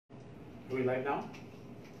Are we live now?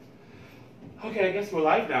 Okay, I guess we're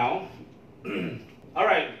live now. All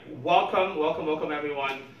right, welcome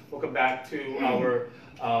everyone. Welcome back to our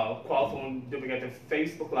Qualfon Duplicative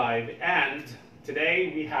Facebook Live. And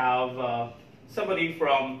today we have somebody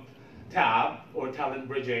from TAB, or Talent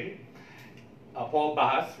Bridging, Paul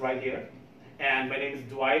Bajas, right here. And my name is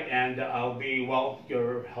Dwight, and I'll be, well,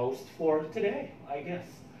 your host for today, I guess.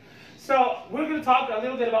 So we're going to talk a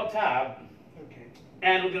little bit about TAB. Okay.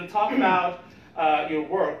 And we're going to talk about your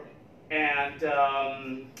work and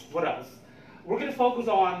what else? We're going to focus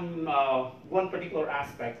on one particular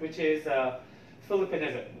aspect, which is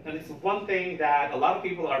Filipinism. And it's one thing that a lot of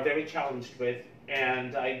people are very challenged with,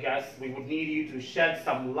 and I guess we would need you to shed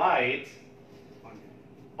some light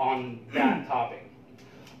on that topic.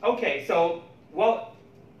 Okay, so, well,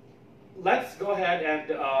 let's go ahead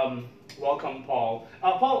and welcome Paul.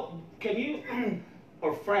 Paul, can you,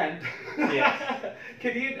 or friend, Yes.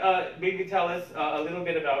 can you maybe tell us a little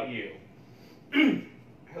bit about you?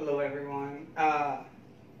 Hello, everyone.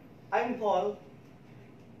 I'm Paul.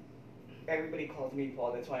 Everybody calls me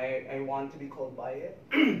Paul. That's why I want to be called by it.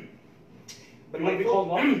 But you want to be called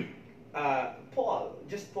what? Paul.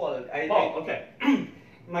 Just Paul. Paul, okay.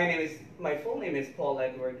 My full name is Paul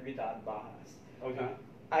Edward TAB Bajas. Okay.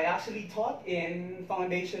 I actually taught in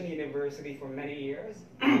Foundation University for many years.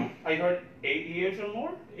 I heard 8 years or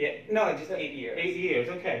more? Yeah, no, just 8 years. 8 years,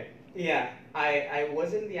 okay. Yeah, I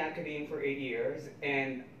was in the academy for 8 years,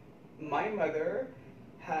 and my mother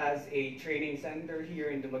has a training center here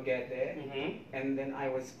in Dumaguete, and then I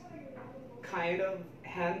was kind of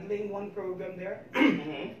handling one program there,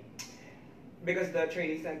 because the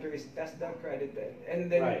training center is TESDA accredited, and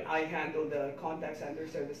then I handle the contact center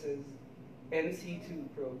services NC2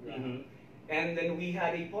 program. And then we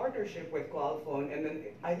had a partnership with Qualfon, and then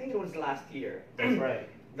I think it was last year. That's right.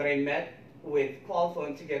 That I met with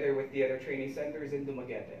Qualfon together with the other training centers in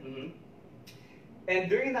Dumaguete. And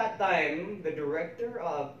during that time, the director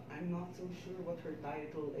of, I'm not so sure what her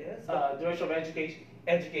title is. Director of Education?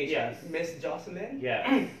 Education. Yes. Miss Jocelyn.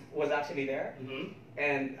 Yes. Was actually there.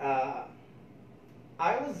 And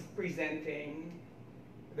I was presenting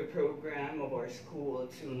the program of our school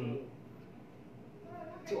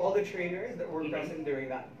to all the trainers that were present during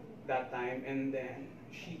that time, and then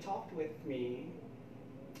she talked with me.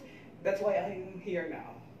 That's why I'm here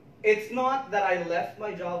now. It's not that I left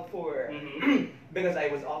my job for because I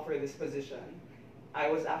was offered this position. I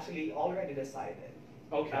was actually already decided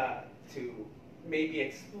to maybe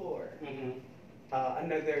explore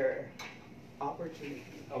another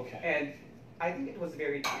opportunity. Okay. And I think it was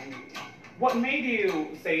very timely. What made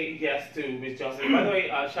you say yes to Miss Jocelyn? By the way,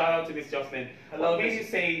 shout out to Miss Jocelyn. Hello, what made you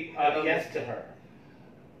say yes to her?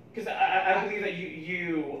 Because I believe that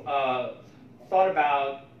you thought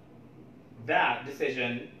about that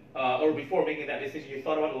decision, or before making that decision, you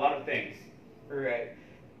thought about a lot of things. Right.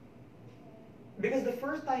 Because the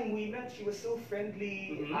first time we met, she was so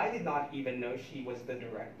friendly. I did not even know she was the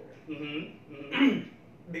director.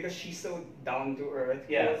 Because she's so down to earth,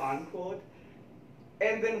 quote unquote.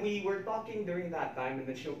 And then we were talking during that time, and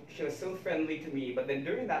then she was so friendly to me. But then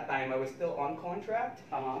during that time, I was still on contract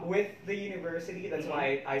with the university. That's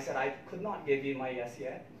why I said I could not give you my yes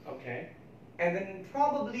yet. Okay. And then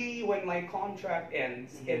probably when my contract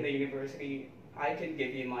ends in the university, I can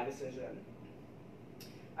give you my decision.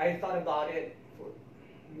 I thought about it for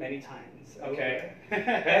many times. Okay. And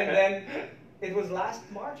then it was last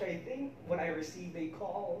March, I think, when I received a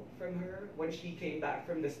call from her when she came back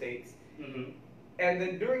from the States. And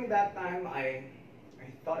then during that time, I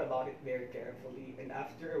thought about it very carefully. And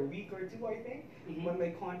after a week or two, I think, when my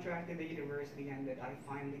contract at the university ended, I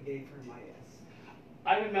finally gave her my yes.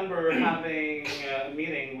 I remember having a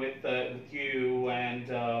meeting with you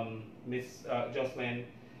and Miss Jocelyn,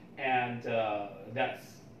 and that's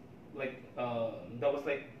like that was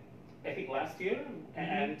like I think last year,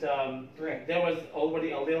 and there was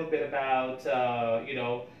already a little bit about you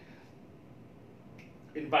know,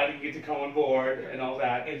 inviting you to come on board and all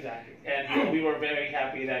that. Exactly. And we were very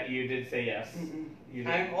happy that you did say yes. You did.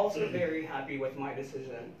 I'm also very happy with my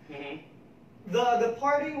decision. The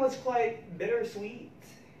parting was quite bittersweet,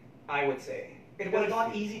 I would say. It was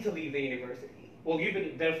not easy to leave the university. Well, you've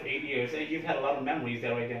been there for 8 years, and you've had a lot of memories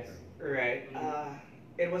there, I guess. Right.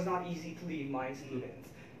 It was not easy to leave my students.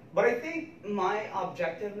 But I think my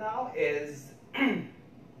objective now is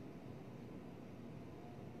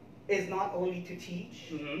not only to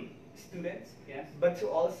teach students, but to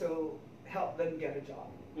also help them get a job.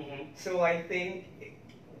 So I think,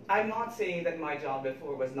 I'm not saying that my job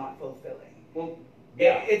before was not fulfilling. Well,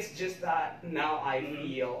 it's just that now I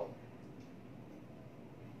feel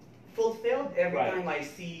fulfilled every time I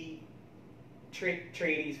see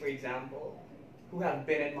trainees, for example, who have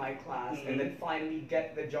been in my class and then finally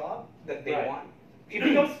get the job that they want. It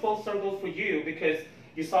becomes full circle for you because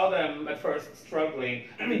you saw them at first struggling,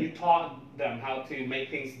 and then you taught them how to make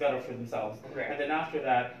things better for themselves. And then after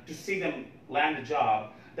that, to see them land a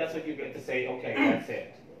job, that's what you get to say, okay, that's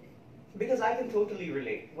it. Because I can totally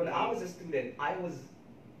relate. When I was a student, I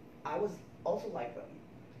was also like them.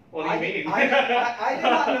 What do you mean? I did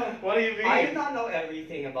not know. What do you mean? I did not know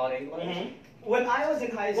everything about English. When I was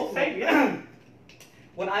in high school,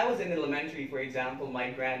 when I was in elementary, for example, my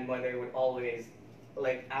grandmother would always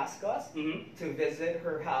ask us to visit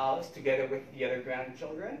her house together with the other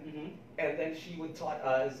grandchildren, and then she would taught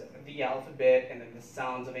us the alphabet and then the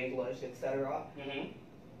sounds of English, etc.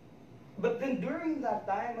 But then during that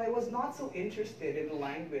time, I was not so interested in the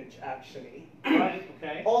language, actually. Right,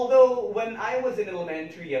 okay. Although when I was in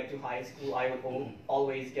elementary up to high school, I would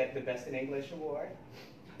always get the Best in English award.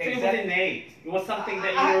 So it was innate. It was something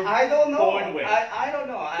that you were born with. I don't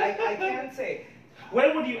know. I can't say.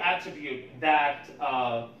 Where would you attribute that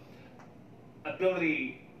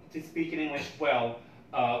ability to speak in English well?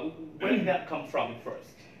 Where did that come from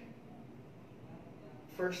first?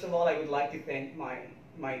 First of all, I would like to thank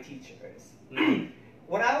my teachers.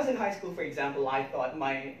 When I was in high school, for example, I thought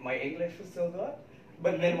my English was so good.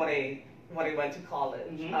 But then when I went to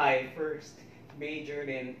college, I first majored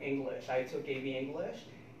in English. I took AB English.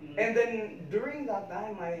 And then during that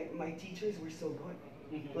time, my teachers were so good.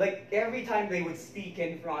 Like every time they would speak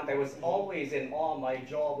in front, I was always in awe. My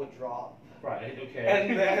jaw would drop. Right, okay.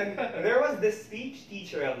 And then there was this speech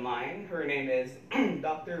teacher of mine. Her name is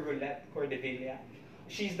Dr. Roulette Cordevilla.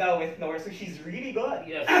 She's now with North, so she's really good.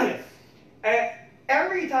 Yes, yes.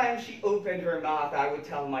 Every time she opened her mouth, I would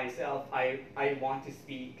tell myself, I want to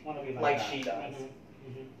speak like she does.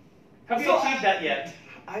 Have you achieved that yet?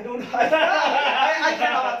 I don't know. I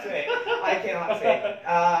cannot say. I cannot say.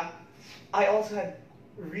 I also had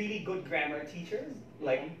really good grammar teachers,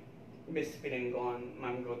 like Miss Pilingon,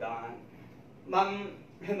 Ma'am Godan, Ma'am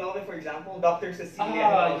Hinove, for example, Dr.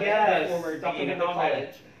 Cecilia, yes, former Dr. dean of the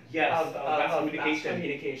college. Yes, of mass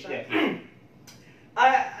communication. Yes.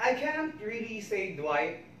 I can't really say,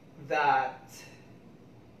 Dwight, that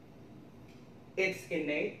it's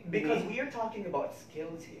innate because we are talking about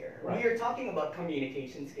skills here. We are talking about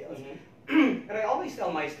communication skills. And I always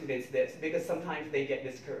tell my students this because sometimes they get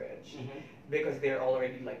discouraged because they're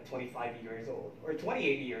already like 25 years old or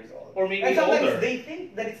 28 years old. Or maybe and sometimes older. they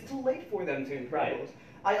think that it's too late for them to improve.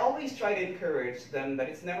 I always try to encourage them that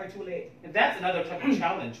it's never too late. And that's another type of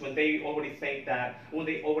challenge when they already think that, when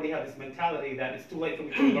they already have this mentality that it's too late for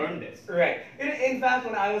me to learn this. Right. In fact,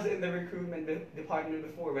 when I was in the recruitment department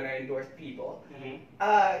before, when I endorsed people,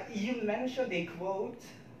 you mentioned a quote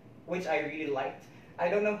which I really liked. I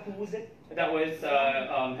don't know who's it. That was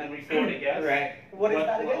Henry Ford, I guess. Right. What is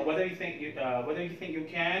that again? Whether you think you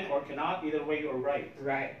can or cannot, either way you're right.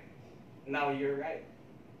 Right. Now you're right.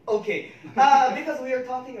 Okay, because we are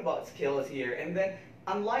talking about skills here, and then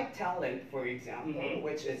unlike talent, for example,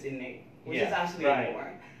 which is innate, which is actually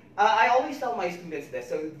born, I always tell my students this.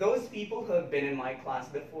 So those people who have been in my class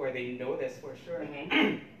before, they know this for sure.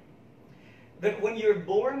 That when you're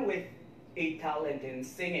born with a talent in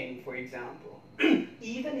singing, for example,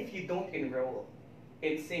 even if you don't enroll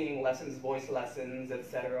in singing lessons, voice lessons,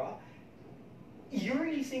 etc., you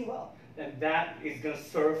really sing well. And that is going to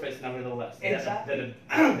surface nevertheless. Exactly.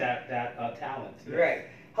 That talent. Yes. Right.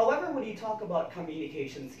 However, when you talk about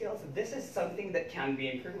communication skills, this is something that can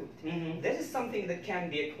be improved. This is something that can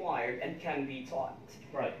be acquired and can be taught.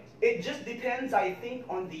 Right. It just depends, I think,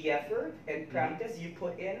 on the effort and practice you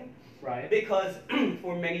put in. Right. Because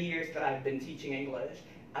for many years that I've been teaching English,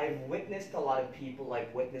 I've witnessed a lot of people,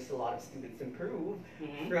 I've witnessed a lot of students improve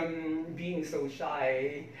from being so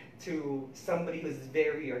shy to somebody who's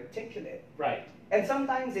very articulate. Right. And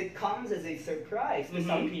sometimes it comes as a surprise to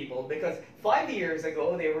some people because 5 years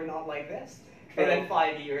ago they were not like this. True. And then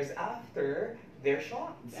 5 years after, they're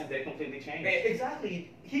shocked. And they completely changed.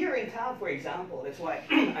 Exactly. Here in TAB, for example, that's why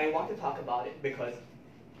I want to talk about it because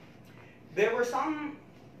there were some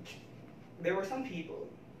people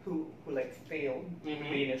who like failed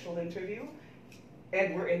the initial interview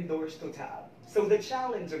and were endorsed to TAB. So the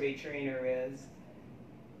challenge of a trainer is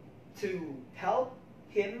to help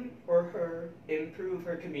him or her improve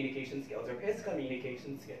her communication skills or his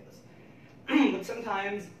communication skills. But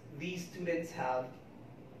sometimes these students have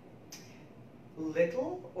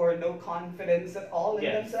little or no confidence at all in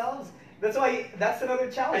themselves. That's why that's another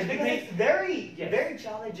challenge because it's very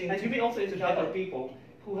challenging. And you may also encounter people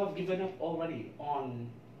who have given up already on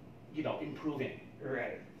improving.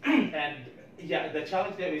 Right. And Yeah, the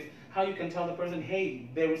challenge there is how you can tell the person, hey,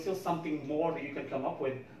 there is still something more that you can come up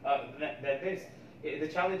with that this. The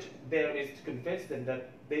challenge there is to convince them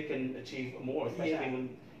that they can achieve more, especially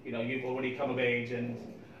when you've already come of age and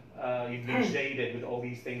you've been jaded with all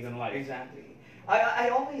these things in life. Exactly. I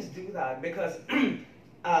always do that because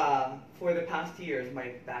for the past years,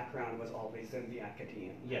 my background was always in the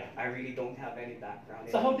academia. Yeah. I really don't have any background.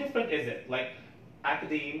 So how different is it? Like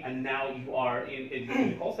academia, and now you are in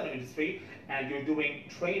the call center industry, and you're doing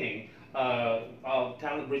training,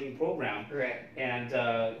 talent bridging program. Right. And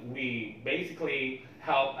we basically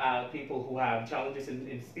help people who have challenges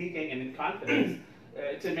in speaking and in confidence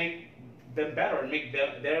to make them better and make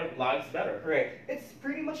their lives better. Right. It's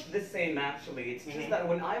pretty much the same actually. It's just that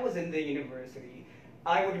when I was in the university,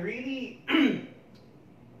 I would really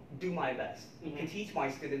do my best to teach my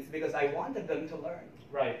students because I wanted them to learn.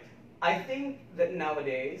 Right. I think that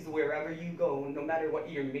nowadays, wherever you go, no matter what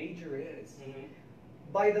your major is,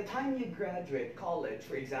 by the time you graduate college,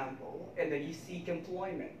 for example, and then you seek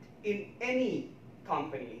employment in any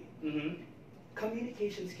company,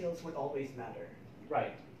 communication skills would always matter.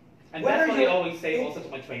 Right. And Whether that's what I always say also to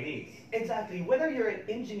my trainees. Exactly. Whether you're an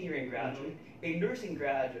engineering graduate, a nursing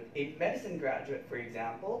graduate, a medicine graduate, for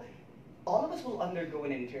example, all of us will undergo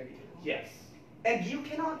an interview. Yes. And you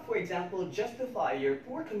cannot, for example, justify your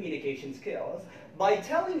poor communication skills by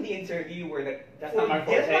telling the interviewer that that's not my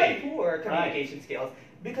forget my forte. poor communication skills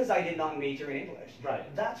because I did not major in English.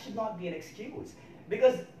 Right. That should not be an excuse.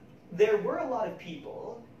 Because there were a lot of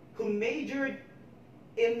people who majored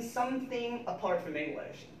in something apart from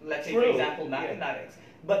English. Let's say, for example, mathematics.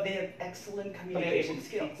 But they have excellent communication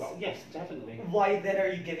skills. Well, yes, definitely. Why then are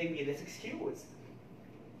you giving me this excuse?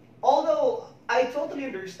 Although I totally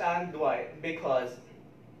understand why, because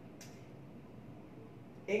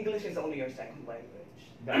English is only your second language.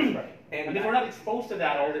 That's right. And if we're not exposed to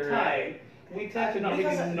that all the time, we tend to not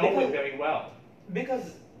really know it very well.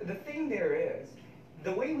 Because the thing there is,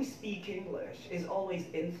 the way we speak English is always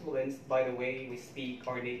influenced by the way we speak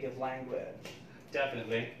our native language.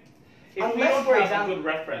 Definitely. If Unless, we don't for have example, a good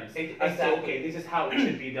reference as to, okay, this is how it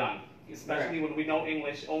should be done, especially when we know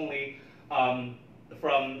English only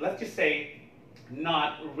from, let's just say,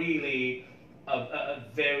 not really a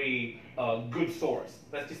very good source.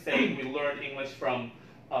 Let's just say we learned English from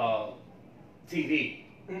TV.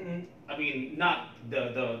 I mean, not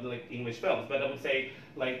the like English films, but I would say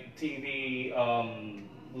like TV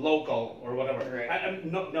local or whatever. Right.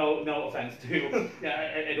 No offense to,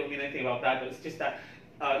 I don't mean anything about that, but it's just that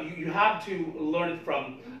you have to learn it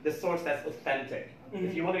from the source that's authentic.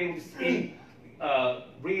 If you want to be able to speak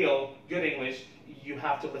real good English, you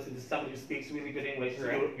have to listen to somebody who speaks really good English, so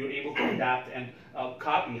you're able to adapt and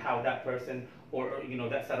copy how that person or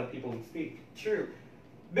that set of people would speak. True.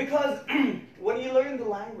 Because when you learn the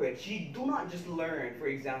language, you do not just learn, for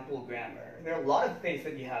example, grammar. There are a lot of things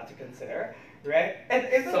that you have to consider, right? And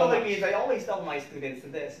in the Philippines, I always tell my students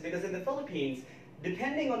this, because in the Philippines,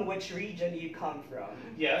 depending on which region you come from,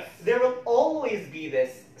 yes, there will always be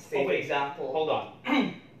this, say, for example... Hold on.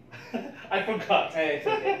 I forgot. It's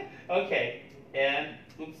okay. Okay, and,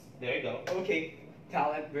 oops, there you go. Okay,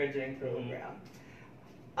 talent bridging program.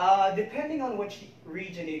 Depending on which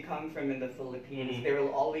region you come from in the Philippines, there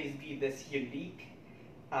will always be this unique,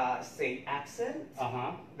 say, accent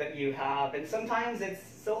that you have. And sometimes it's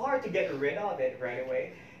so hard to get rid of it right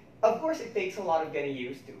away. Of course, it takes a lot of getting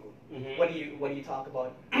used to when you talk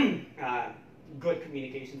about good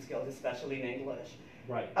communication skills, especially in English.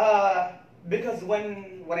 Right. Because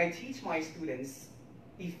when I teach my students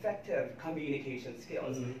effective communication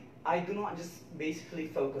skills, I do not just basically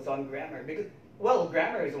focus on grammar because, well,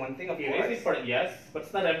 grammar is one thing, of course. Yes, but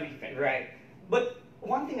it's not everything. Right. But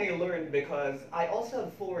one thing I learned, because I also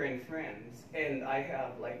have foreign friends, and I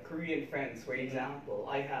have like Korean friends, for example.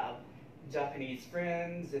 I have Japanese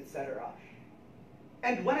friends, etc.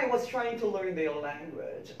 And when I was trying to learn their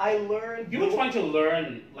language, I learned... You were trying to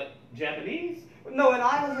learn, like, Japanese? No, when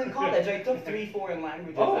I was in college, I took 3 foreign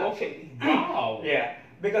languages. Oh, okay. Wow. Yeah,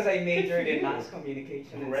 because I majored in mass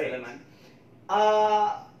communication in Suleiman.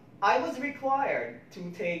 I was required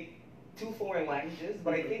to take 2 foreign languages,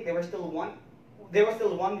 but I think there was still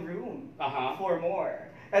one room for more.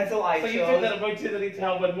 And so I chose... So you took that opportunity to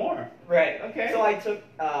help with more. Right. Okay. So I took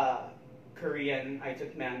Korean, I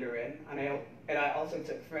took Mandarin, and I also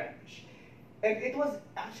took French. And it was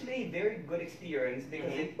actually a very good experience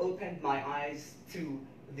because it opened my eyes to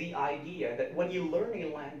the idea that when you learn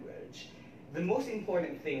a language, the most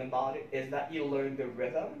important thing about it is that you learn the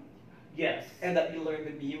rhythm. Yes. And that you learn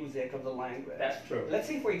the music of the language. That's true. Let's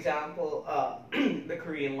say, for example, the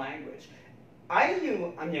Korean language. I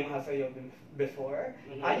knew 안녕하세요 before.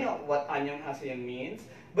 I knew what 안녕하세요 means.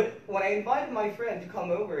 But when I invited my friend to come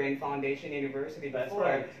over in Foundation University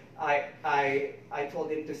before, I told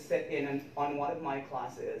him to sit in on one of my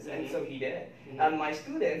classes, and so he did. And my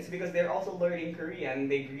students, because they're also learning Korean,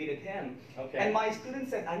 they greeted him. Okay. And my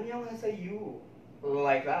students said 안녕하세요,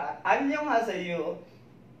 like that. 안녕하세요.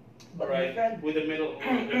 But my friend, with the middle,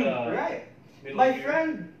 right. My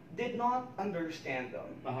friend did not understand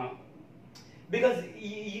them. Because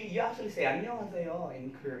you actually say 안녕하세요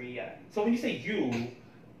in Korean. So when you say you,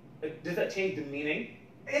 does that change the meaning?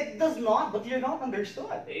 It does not, but you're not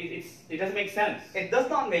understood. It doesn't make sense. It does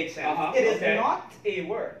not make sense. It is not a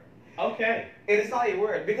word. Okay. It is not a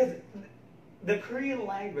word because the Korean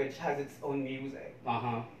language has its own music.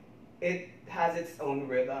 It has its own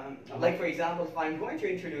rhythm. Like for example, if I'm going to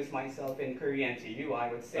introduce myself in Korean to you, I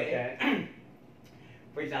would say,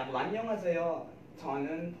 for example, 안녕하세요.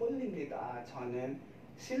 저는 폴입니다. 저는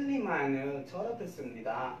실리만을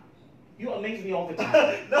졸업했습니다. You amaze me all the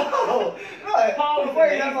time. No, How for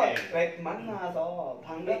example, amazing. like 만나서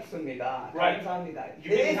반갑습니다. Right. 감사합니다.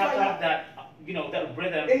 You really have to have that, that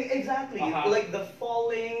rhythm. Exactly, like the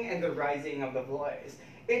falling and the rising of the voice.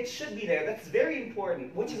 It should be there. That's very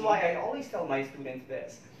important, which is why I always tell my students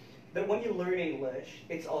this, that when you learn English,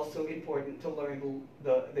 it's also important to learn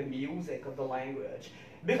the music of the language.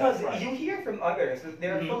 Because you hear from others that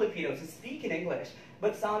there are Filipinos who speak in English,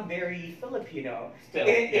 but sound very Filipino. Still,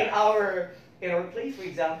 in our place, for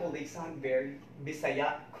example, they sound very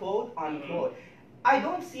Bisaya, quote unquote. I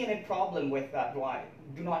don't see any problem with that. Why?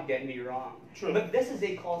 Do not get me wrong. True. But this is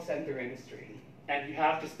a call center industry. And you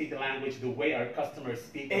have to speak the language the way our customers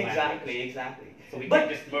speak the language. Exactly. So we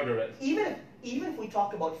can't just murder it. Even if we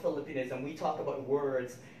talk about Filipinism, we talk about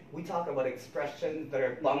words, we talk about expressions that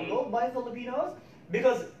are bungled by Filipinos,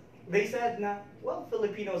 because they said, well,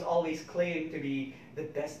 Filipinos always claim to be the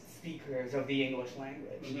best speakers of the English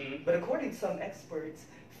language. But according to some experts,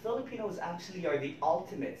 Filipinos actually are the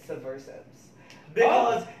ultimate subversives.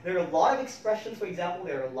 Because there are a lot of expressions, for example,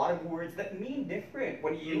 there are a lot of words that mean different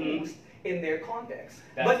when used in their context.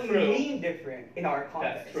 But mean different in our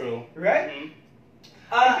context. That's true. Right?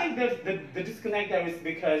 I think the disconnect there is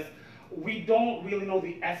because we don't really know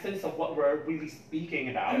the essence of what we're really speaking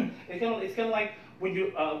about. It's kind of like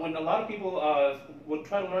when a lot of people would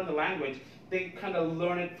try to learn the language, they kind of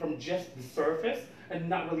learn it from just the surface and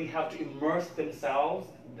not really have to immerse themselves.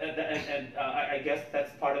 And I guess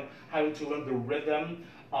that's part of having to learn the rhythm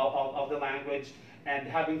of the language and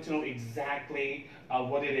having to know exactly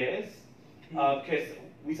what it is. Because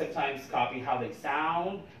we sometimes copy how they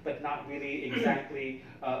sound, but not really exactly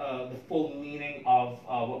the full meaning of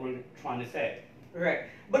what we're trying to say. Right.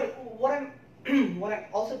 But what I'm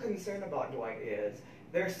also concerned about, Dwight, is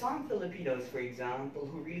there are some Filipinos, for example,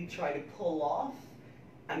 who really try to pull off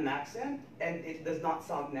an accent, and it does not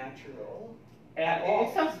sound natural at all.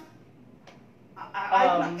 It sounds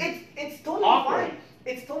it's totally awkward. fine.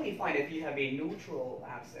 It's totally fine if you have a neutral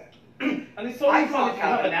accent. And it's totally fine if you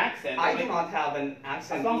have an accent. I do not have an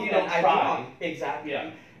accent. As long as you don't try. Exactly.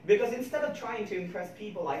 Yeah. Because instead of trying to impress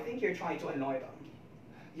people, I think you're trying to annoy them.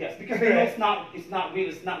 Yes, because they know it's not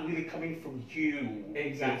really coming from you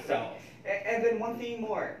yourself. And then one thing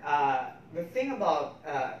more. The thing about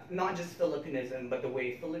not just Filipinism, but the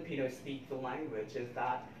way Filipinos speak the language is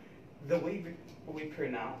that the way we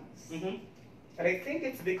pronounce. And I think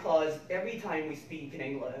it's because every time we speak in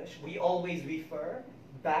English, we always refer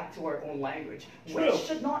back to our own language, which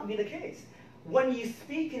should not be the case. When you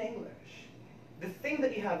speak in English, the thing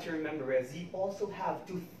that you have to remember is you also have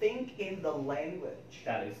to think in the language.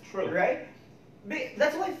 That is true. Right?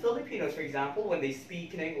 That's why Filipinos, for example, when they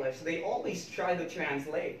speak in English, they always try to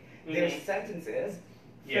translate their sentences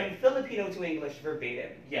from Filipino to English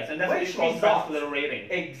verbatim. Yes, and that's what you call transliterating.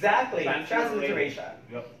 Exactly, transliteration.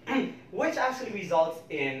 Yep. Which actually results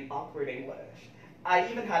in awkward English. I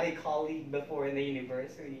even had a colleague before in the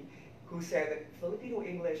university who said that Filipino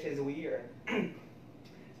English is weird.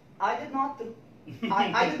 I did not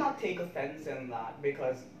take offense in that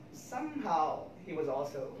because somehow he was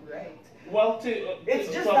also right. Well,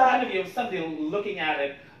 it's just so that kind of you have somebody looking at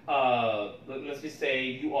it. Let's just say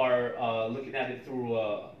you are looking at it through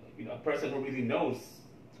a person who really knows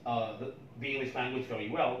the English language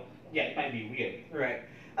very well. Yeah, it might be weird. Right.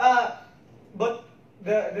 But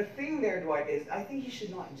the thing there, Dwight, is I think you should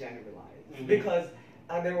not generalize because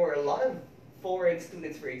there were a lot of foreign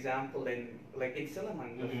students, for example, in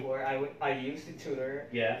Silliman before. I used to tutor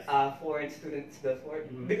foreign students before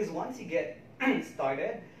because once you get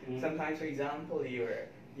started, sometimes, for example, your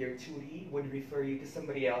tutor would refer you to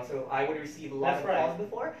somebody else. So I would receive a lot of calls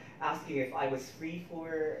before asking if I was free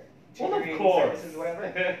for tutoring services,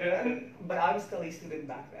 whatever. But I was still a student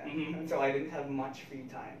back then, and so I didn't have much free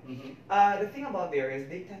time. The thing about there is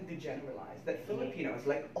they tend to generalize that Filipinos,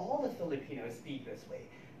 like all the Filipinos, speak this way.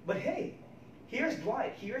 But hey, here's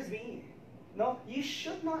Dwight, here's me. No, you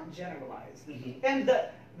should not generalize. And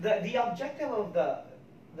the objective of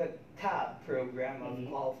the TAB program of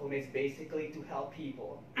Qualfon is basically to help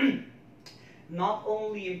people not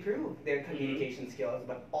only improve their communication skills,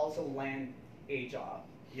 but also land a job.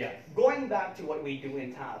 Yes. Going back to what we do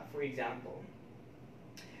in TAB, for example,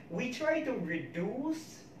 we try to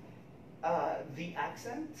reduce the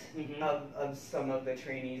accent of some of the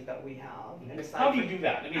trainees that we have. How do you do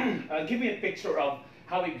that? I mean, give me a picture of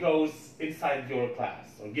how it goes inside your class,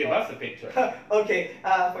 or give us a picture. Okay,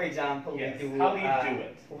 for example, yes. we do. How do you do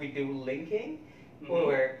it? We do linking,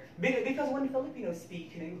 or because when Filipinos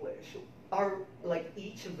speak in English, like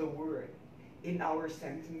each of the word in our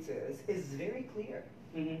sentences is very clear,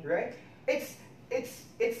 right? It's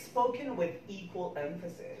spoken with equal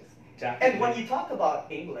emphasis. Exactly. And when you talk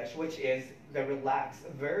about English, which is the relaxed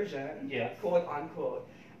version, quote unquote,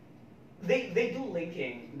 they do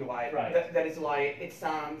linking, Dwight. Right. That is why it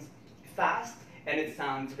sounds fast and it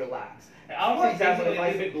sounds relaxed. For example, it's a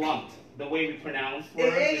little bit blunt. The way we pronounce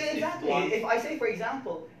words exactly. is blunt. If I say, for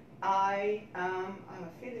example, I am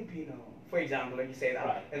a Filipino, for example, if you say that,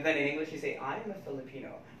 right. and then in English you say, I'm a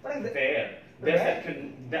Filipino. There's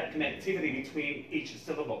that connectivity between each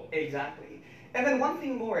syllable. Exactly. And then one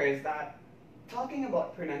thing more is that, talking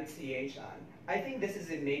about pronunciation, I think this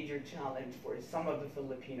is a major challenge for some of the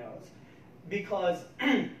Filipinos, because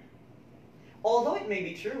although it may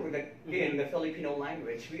be true that in the Filipino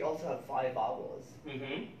language we also have 5 vowels,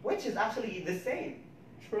 which is actually the same.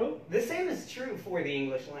 True. The same is true for the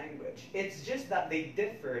English language. It's just that they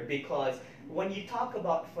differ because when you talk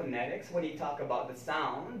about phonetics, when you talk about the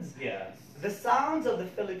sounds, the sounds of the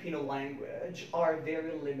Filipino language are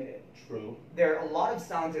very limited. True. There are a lot of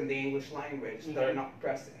sounds in the English language that are not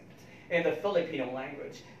present in the Filipino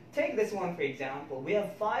language. Take this one for example. We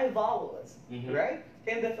have 5 vowels, right?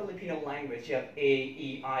 In the Filipino language, you have A,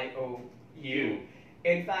 E, I, O, U.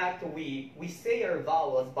 In fact, we say our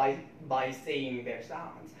vowels by saying their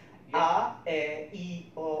sounds. A, E,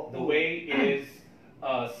 I, O, U. The way it is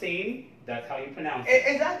seen, that's how you pronounce it.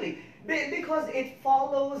 Exactly. Because it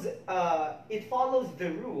follows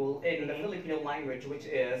the rule in the Filipino language, which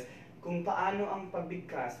is kung paano ang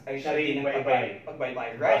pagbigkas ay siya din ang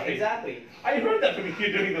pagbaybay. Right? Exactly. I heard that from you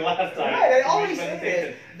during the last time. Right, I always say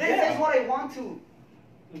this. This is what I want to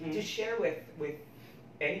share with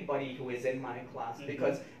anybody who is in my class,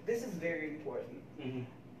 because this is very important.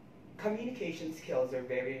 Communication skills are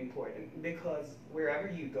very important, because wherever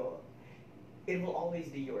you go, it will always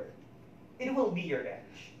be your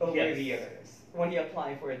edge over the others when you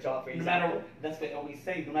apply for a job, for example. That's what I always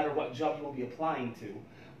say, no matter what job you will be applying to,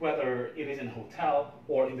 whether it is in a hotel,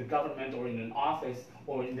 or in the government, or in an office,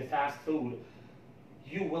 or in the fast food,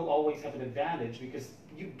 you will always have an advantage because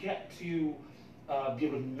you get to be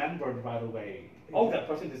remembered right away. Oh, that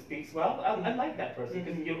person that speaks well, I like that person,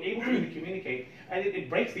 because you're able to really communicate, and it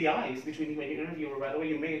breaks the ice between you and your interviewer right away.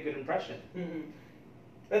 You make a good impression.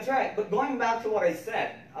 That's right. But going back to what I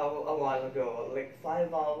said a while ago, like 5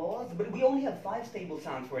 vowels, but we only have 5 stable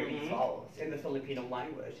sounds for these vowels in the Filipino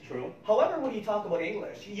language. True. However, when you talk about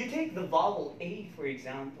English, you take the vowel A, for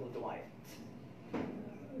example, Dwight.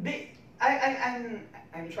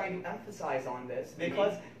 I'm trying to emphasize on this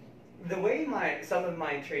because the way some of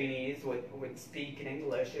my trainees would speak in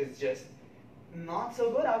English is just not so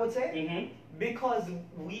good, I would say, because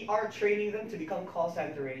we are training them to become call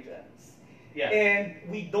center agents. And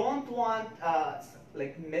we don't want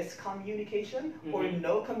like miscommunication or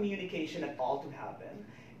no communication at all to happen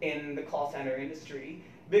in the call center industry,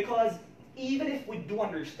 because even if we do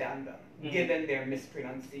understand them, given their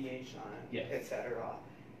mispronunciation, etc.,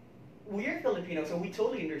 we're Filipino, so we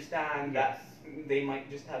totally understand that they might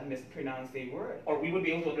just have mispronounced a word. Or we would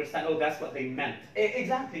be able to understand, oh, that's what they meant.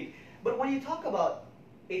 Exactly. But when you talk about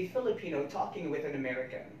a Filipino talking with an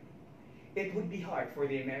American, it would be hard for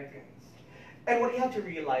the Americans. And what you have to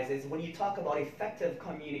realize is when you talk about effective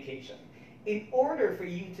communication, in order for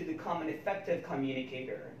you to become an effective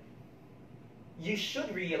communicator, you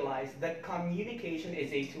should realize that communication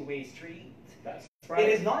is a 2-way street. That's right. It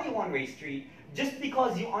is not a 1-way street. Just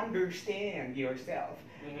because you understand yourself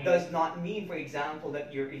does not mean, for example,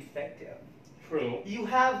 that you're effective. True. You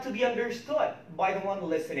have to be understood by the one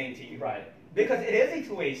listening to you. Right. Because it is a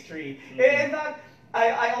 2-way street. In fact,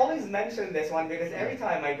 I always mention this one because every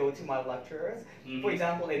time I go to my lecturers, for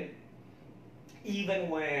example, even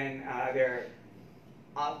when there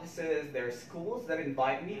are offices, there are schools that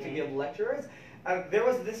invite me to give lectures, There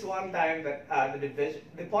was this one time that the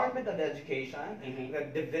Department of Education,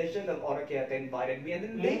 the Division of Oroquieta invited me, and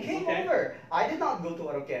then they came over. I did not go to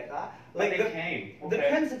Oroquieta. Like they came. The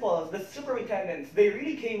principals, the superintendents, they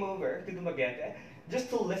really came over to Dumaguete just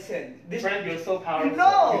to listen. Friend, you're so powerful.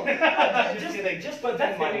 No! just but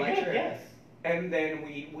that's my really lecture. good, yes. And then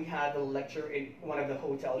we had a lecture in one of the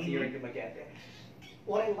hotels here in Dumaguete.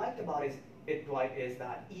 What I liked about it, Dwight, is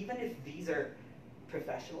that even if these are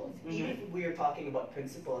professionals, even if we are talking about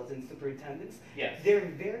principals and superintendents, they're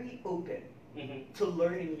very open to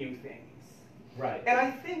learning new things. Right. And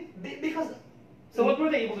I think because... So what were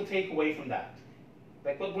they able to take away from that?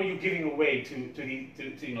 Like, what were you giving away to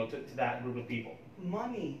that group of people?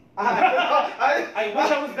 Money. I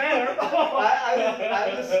wish I was there.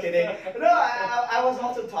 I was just kidding. No, I was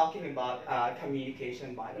also talking about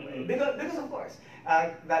communication, by the way, because of course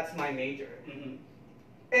that's my major.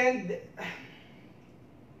 And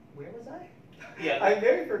where was I? Yeah. I'm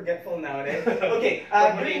very forgetful nowadays. Okay,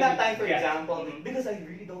 during that time, for example, because I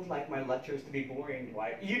really don't like my lectures to be boring,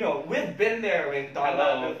 right? You know, we've been there with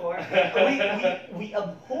Darla before. we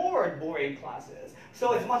abhorred boring classes.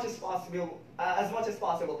 So as much as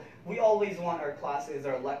possible, we always want our classes,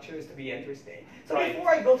 our lectures to be interesting. So before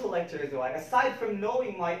I go to lectures, right, aside from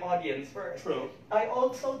knowing my audience first, I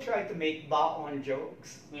also try to make ba-on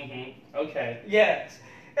jokes. Okay. Yes.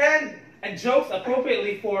 And jokes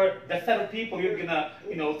appropriately for the set of people you're gonna,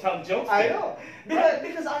 tell jokes to. I know.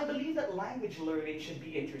 Because I believe that language learning should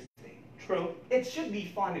be interesting. True. It should be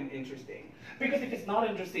fun and interesting. Because if it's not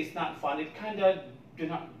interesting, it's not fun, it kind of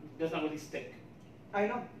does not really stick. I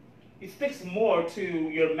know. It sticks more to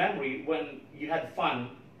your memory when you had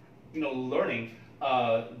fun, learning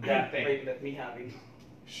that thing. Wait, let me have it.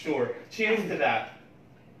 Sure. Cheers to that.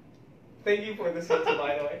 Thank you for the photo,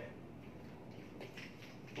 by the way.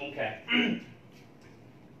 Okay.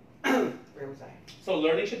 Where was I? So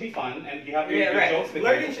learning should be fun, and you have your jokes.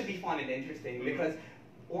 Learning should be fun and interesting because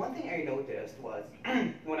one thing I noticed was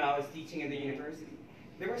when I was teaching in the university,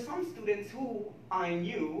 there were some students who I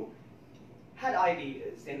knew had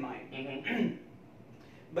ideas in mind,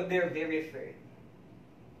 but they're very afraid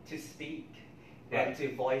to speak and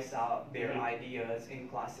to voice out their ideas in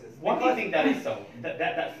classes. Why do you think that is so?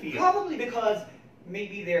 That fear? Probably because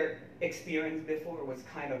maybe their experience before was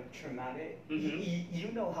kind of traumatic.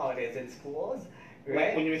 You know how it is in schools, right?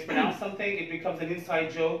 Like when you mispronounce something, it becomes an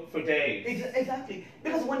inside joke for days. Exactly.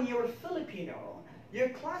 Because when you're Filipino, your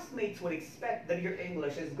classmates would expect that your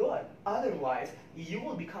English is good. Otherwise, you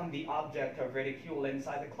will become the object of ridicule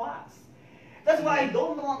inside the class. That's why I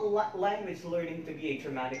don't want language learning to be a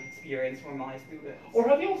traumatic experience for my students. Or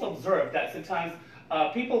have you also observed that sometimes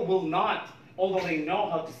people will not, although they know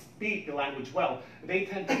how to speak the language well, they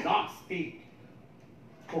tend to not speak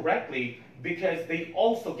correctly because they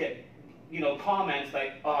also get, comments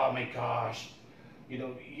like, "Oh my gosh,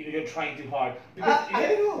 you're trying too hard."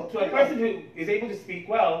 Because to a person who is able to speak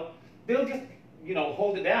well, they'll just,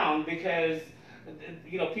 hold it down because,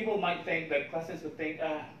 people might think, that classmates would think,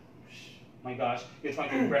 my gosh, you're trying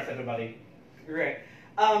to impress everybody. Right.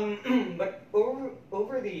 But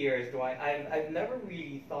over the years, Dwight, I've never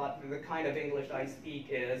really thought that the kind of English I speak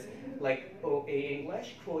is like OA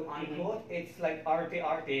English, quote unquote. It's like arte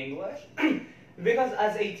English. Because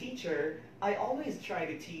as a teacher, I always try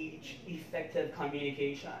to teach effective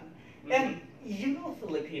communication. And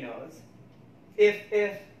Filipinos,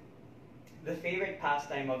 if the favorite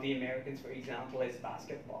pastime of the Americans, for example, is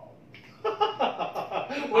basketball.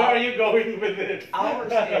 Where are you going with it?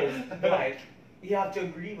 Ours is, right? You have to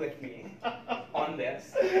agree with me on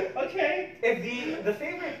this. Okay. If the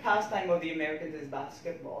favorite pastime of the Americans is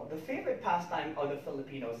basketball, the favorite pastime of the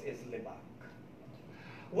Filipinos is libak.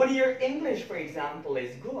 When your English, for example,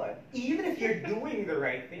 is good, even if you're doing the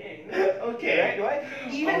right thing, okay, right?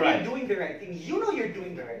 Even if you're doing the right thing, you know you're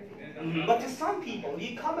doing the right thing. But to some people,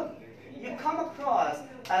 you come across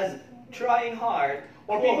as trying hard.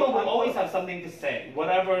 Or people will always have something to say,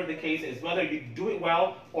 whatever the case is, whether you do it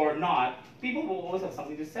well or not. People will always have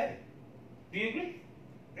something to say. Do you agree?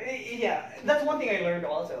 Yeah, that's one thing I learned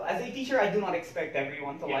also. As a teacher, I do not expect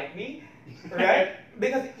everyone to like me, right?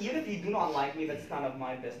 Because even if you do not like me, that's none of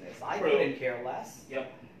my business. I couldn't care less,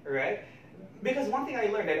 right? Because one thing I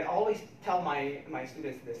learned, and I always tell my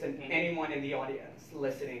students this, and anyone in the audience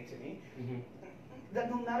listening to me, that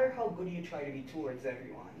no matter how good you try to be towards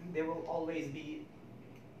everyone, there will always be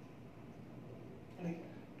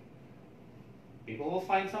people will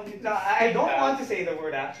find something to I don't want to say the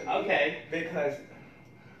word actually. Okay. Because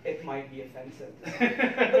it might be offensive.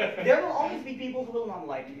 But there will always be people who will not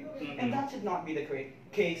like you. And that should not be the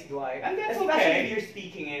case, Dwight. And that's especially okay. if you're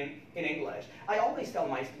speaking in English. I always tell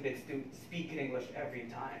my students to speak in English every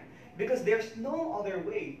time. Because there's no other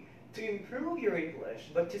way to improve your English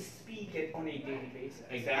but to speak it on a daily basis.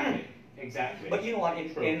 Exactly. Exactly. But you know what?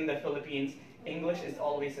 In the Philippines, English is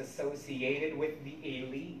always associated with the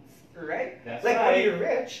elites, right? That's like right. when you're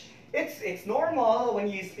rich, it's normal when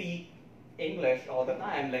you speak English all the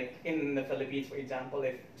time. Like in the Philippines, for example,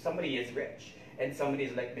 if somebody is rich and somebody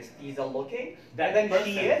is like mestiza looking, That then person,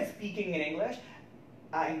 she is speaking in English.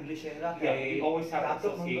 English yeah, we always have that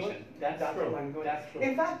association. That's true. That's true.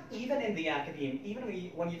 In fact, even in the academe, even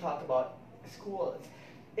when you talk about schools,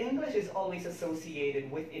 English is always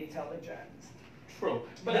associated with intelligence. True.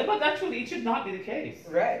 But actually, it should not be the case.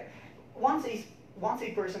 Right. Once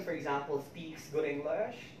a person, for example, speaks good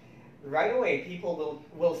English, right away people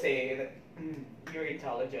will say that you're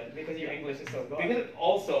intelligent because your English is so good. Because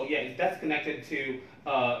also, yeah, that's connected to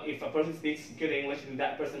if a person speaks good English, then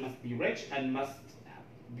that person must be rich and must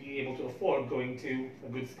be able to afford going to a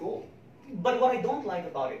good school. But what I don't like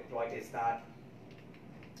about it, Dwight, is that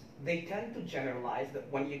they tend to generalize that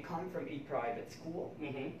when you come from a private school,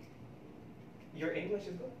 your English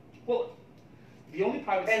is good. Well, the only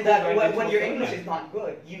private school and that that when your English is not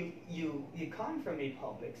good, you come from a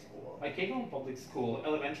public school. I came from public school,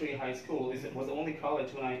 elementary, high school. It was only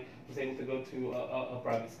college when I was able to go to a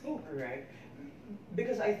private school. Right.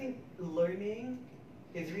 Because I think learning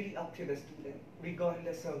is really up to the student,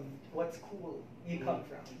 regardless of what school you come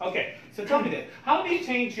from. Okay, so tell me this: how do you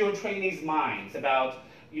change your trainees' minds about,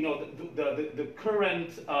 you know, the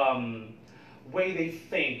current way they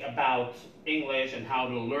think about English and how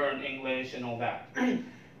to learn English and all that?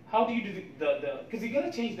 How do you do because you got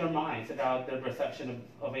to change their minds about their perception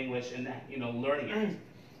of English and, you know, learning it.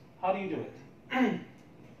 How do you do it?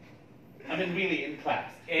 I mean, really, in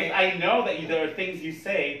class. Because I know that there are things you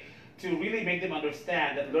say to really make them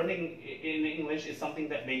understand that learning in English is something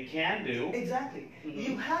that they can do. Exactly.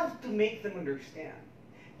 You have to make them understand.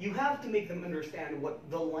 You have to make them understand what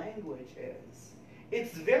the language is.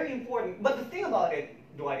 It's very important. But the thing about it,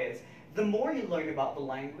 Dwight, is the more you learn about the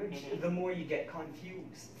language, the more you get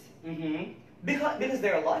confused. Because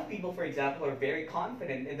there are a lot of people, for example, are very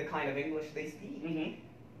confident in the kind of English they speak.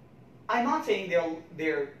 I'm not saying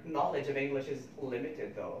their knowledge of English is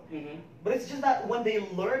limited, though. But it's just that when they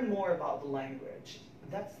learn more about the language,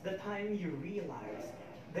 that's the time you realize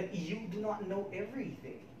that you do not know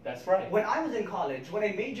everything. That's right. When I was in college, when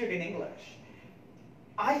I majored in English,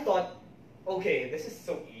 I thought, okay, this is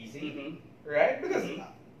so easy, right? Because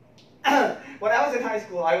when I was in high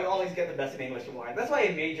school, I would always get the best in English award. That's why I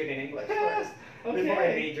majored in English first, before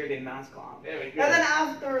I majored in mass comm. Very good. And then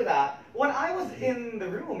after that, when I was in the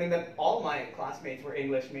room, and then all my classmates were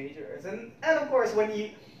English majors, and of course when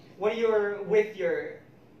you're with your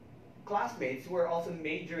classmates who are also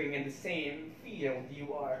majoring in the same field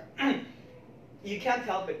you are, you can't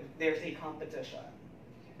help it. There's a competition.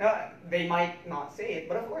 Now, they might not say it,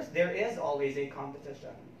 but of course there is always a competition.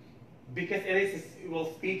 Because it is,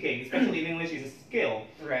 well, speaking, especially in English, is a skill.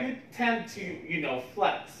 Right. You tend to, you know,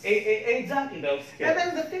 flex. Exactly. Those skills. And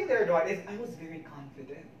then the thing there, Dwight, is I was very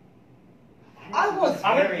confident. I was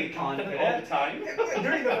very confident all the time.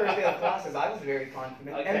 During the first day of classes, I was very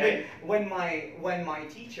confident. Okay. And then when my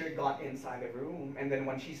teacher got inside the room, and then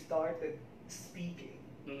when she started speaking,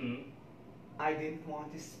 I didn't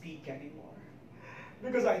want to speak anymore.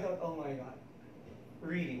 Because I thought, oh my God,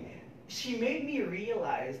 really? She made me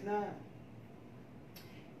realize that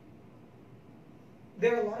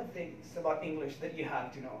there are a lot of things about English that you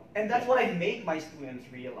have to know. And that's what I make my students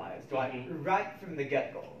realize, right from the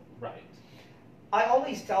get-go. Right. I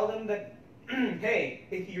always tell them that, hey,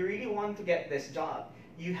 if you really want to get this job,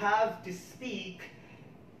 you have to speak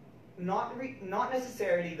not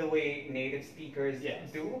necessarily the way native speakers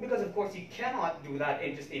do, because of course you cannot do that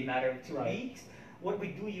in just a matter of 2 weeks. What I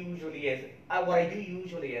do usually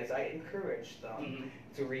is I encourage them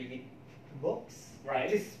to read books,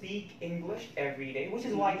 to speak English every day, which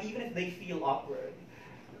is why even if they feel awkward,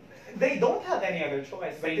 they don't have any other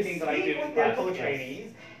choice but to speak with their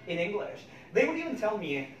co-trainees in English. They would even tell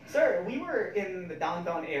me, sir, we were in the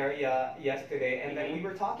downtown area yesterday, and then we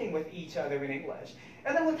were talking with each other in English.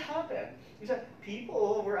 And then what happened? He said,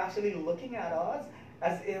 people were actually looking at us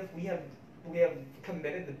as if we have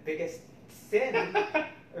committed the biggest sin,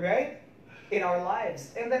 right, in our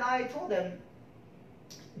lives. And then I told them,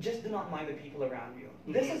 just do not mind the people around you.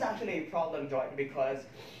 This is actually a problem, Joy, because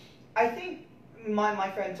I think my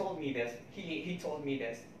friend told me this. He told me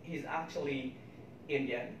this. He's actually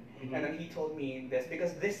Indian. And then he told me this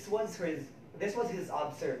because this was this was his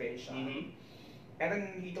observation. And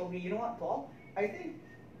then he told me, you know what, Paul? I think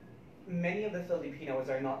many of the Filipinos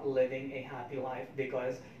are not living a happy life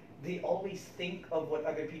because they always think of what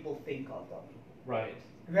other people think of them. Right.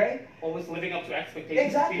 Right? Always living up to expectations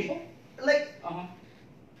Exactly. of people? Like,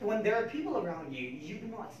 when there are people around you, you do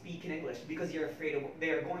not speak in English because you're afraid of what they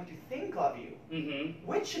are going to think of you.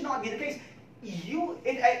 Which should not be the case.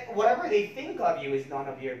 Whatever they think of you is none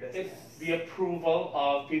of your business. It's the approval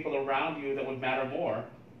of people around you that would matter more.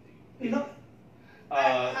 No.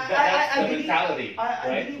 That's the mentality, I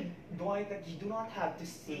right? believe, Dwight, that you do not have to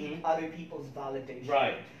seek other people's validation.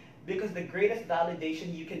 Right. Because the greatest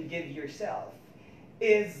validation you can give yourself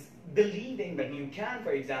is believing that you can,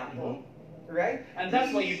 for example. Right? And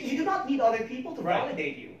that's what you do not need other people to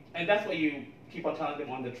validate you. And that's what you keep on telling them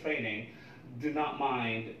on the training. Do not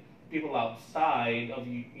mind people outside of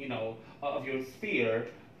of your sphere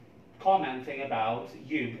commenting about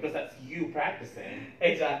you, because that's you practicing.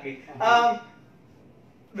 Exactly.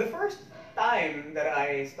 The first time that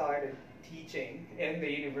I started teaching in the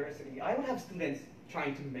university, I would have students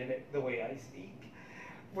trying to mimic the way I speak.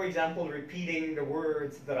 For example, repeating the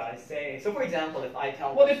words that I say. So for example, if I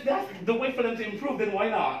tell well, if that's the way for them to improve, then why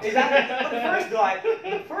not? Exactly. But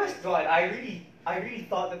the first Dwight, I really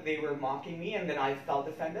thought that they were mocking me, and then I felt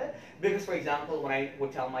offended. Because for example, when I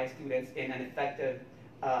would tell my students in an effective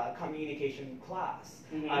communication class,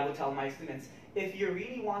 I would tell my students, if you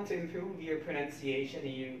really want to improve your pronunciation,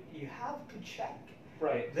 you have to check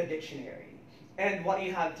the dictionary. And what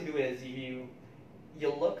you have to do is you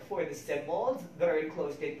look for the symbols that are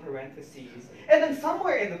enclosed in parentheses. And then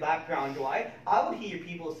somewhere in the background, Dwight, I would hear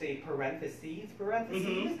people say parentheses.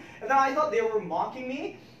 And then I thought they were mocking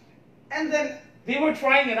me. And then they were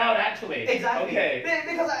trying it out, actually. Exactly. Okay.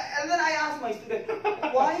 And then I asked my student,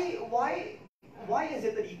 why is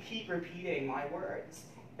it that you keep repeating my words?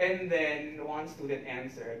 And then one student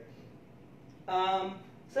answered,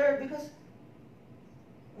 sir, because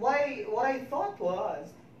what I thought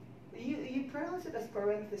was, you pronounce it as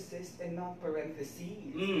parenthesis and not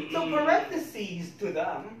parentheses. So parentheses to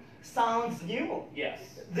them sounds new. Yes.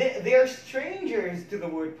 They're strangers to the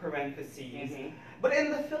word parentheses. But in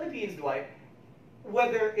the Philippines, Dwight,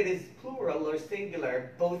 whether it is plural or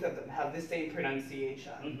singular, both of them have the same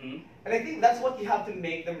pronunciation. And I think that's what you have to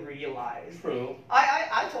make them realize. True.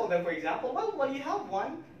 I told them, for example, well, you have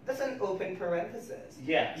one that's an open parenthesis.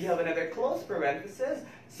 Yes. You have another closed parenthesis.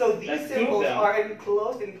 So these symbols are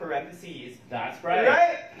enclosed in parentheses. That's right.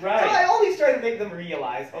 Right? So I always try to make them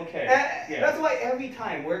realize. Okay. That's why every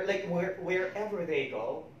time, wherever they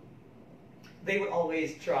go, they would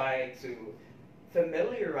always try to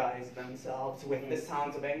familiarize themselves with the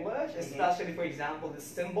sounds of English, especially, for example, the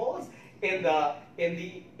symbols in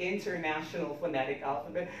the International Phonetic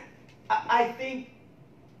Alphabet. I think,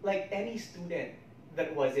 like any student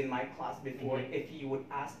that was in my class before, if you would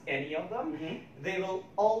ask any of them, they will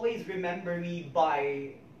always remember me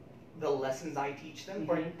by the lessons I teach them,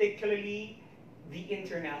 particularly the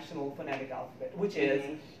International Phonetic Alphabet, which is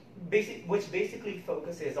basically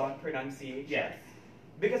focuses on pronunciation. Yes.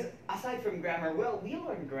 Because aside from grammar, well, we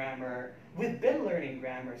learn grammar. We've been learning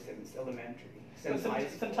grammar since elementary.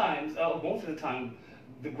 Sometimes, most of the time,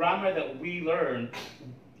 the grammar that we learn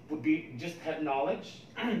would be just head knowledge.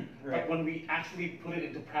 But when we actually put it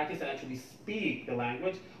into practice and actually speak the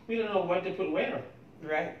language, we don't know where to put where.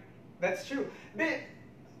 Right. That's true. But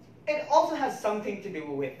it also has something to do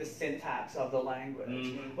with the syntax of the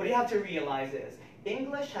language. What you have to realize is,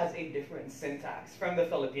 English has a different syntax from the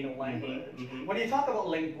Filipino language. When you talk about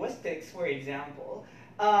linguistics, for example,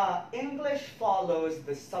 English follows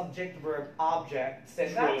the subject-verb-object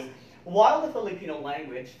syntax, while the Filipino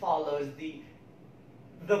language follows the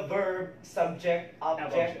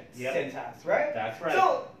verb-subject-object syntax, right? That's right.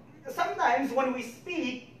 So sometimes when we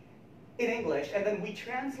speak in English and then we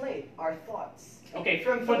translate our thoughts. Okay,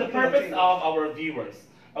 for the purpose of our viewers.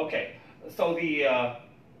 Okay, so the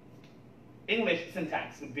English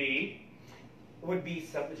syntax would be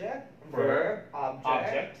subject, verb,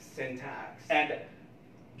 object, syntax. And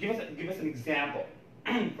give us an example.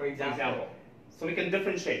 For example, so we can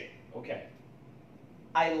differentiate. Okay.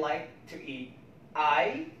 I like to eat.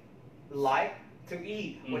 I like to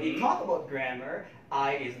eat. When you talk about grammar,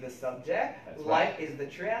 I is the subject, like is the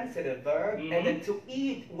transitive verb, and then to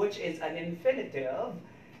eat, which is an infinitive,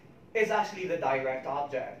 is actually the direct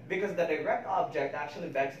object. Because the direct object actually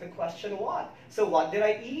begs the question, what? So what did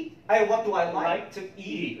I eat? What do I like to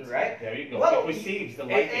eat, right? There you go. Well, it receives the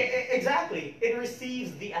liking. Exactly. It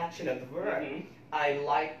receives the action of the verb. I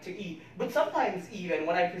like to eat. But sometimes even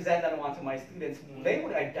when I present that one to my students, they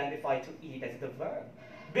would identify to eat as the verb.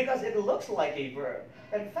 because it looks like a verb.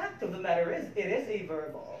 And fact of the matter is, it is a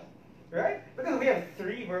verbal, right? Because we have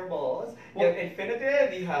three verbals. You have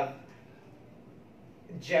infinitive, you have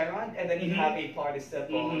gerund, and then you have a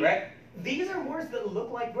participle, right? These are words that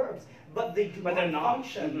look like verbs, but they do not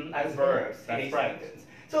function as verbs in a sentence.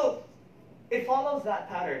 So it follows that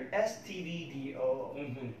pattern,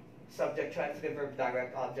 STVDO. Subject, transitive verb,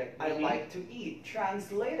 direct object. I like to eat.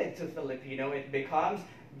 Translated to Filipino, it becomes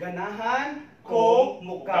ganahan ko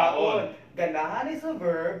mukaon. Ganahan is a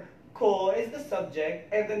verb, ko is the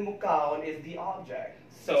subject, and then mukaon is the object.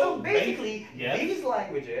 So basically, these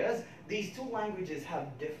languages, these two languages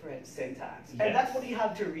have different syntax. And that's what you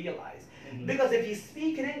have to realize. Because if you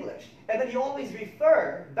speak in English, and then you always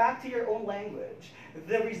refer back to your own language,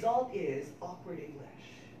 the result is awkward English.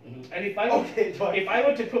 And if I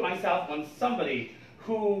were to put myself on somebody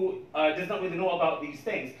who does not really know about these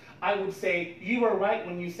things, I would say you were right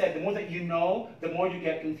when you said the more that you know, the more you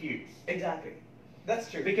get confused. Exactly. That's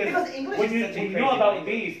true. Because English when is you know about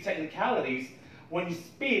these technicalities, when you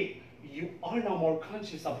speak, you are now more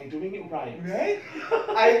conscious of doing it right. Right?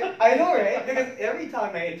 I know, right? Because every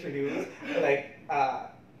time I introduce like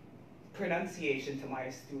pronunciation to my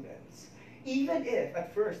students, even if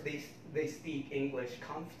at first they speak English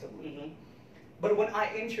comfortably, but when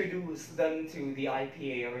I introduce them to the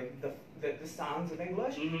IPA or the sounds of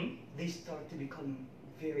English, they start to become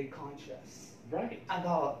very conscious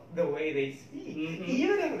about the way they speak,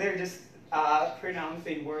 even if they're just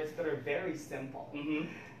pronouncing words that are very simple.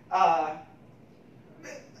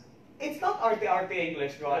 It's not arte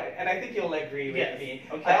English, right? And I think you'll agree with me.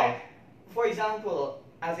 Okay. For example,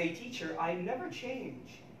 as a teacher, I never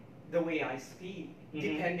change the way I speak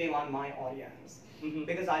depending on my audience.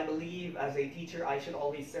 Because I believe as a teacher, I should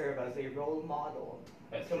always serve as a role model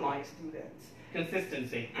to my students.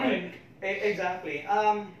 Consistency, right? Exactly.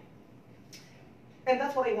 And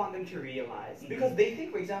that's what I want them to realize. Because they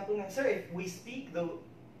think, for example, sir, if we speak the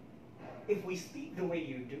way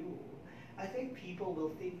you do, I think people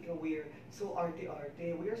will think we're so arte,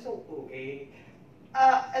 we're so OA.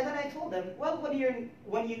 And then I told them, well,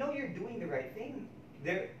 when you know you're doing the right thing,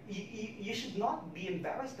 you should not be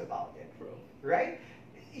embarrassed about it, right?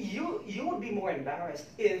 You would be more embarrassed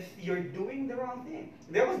if you're doing the wrong thing.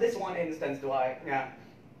 There was this one instance,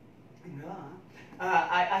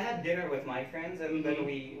 I had dinner with my friends, and then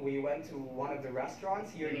we went to one of the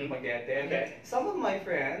restaurants here in Dumaguete, and some of my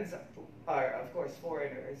friends are, of course,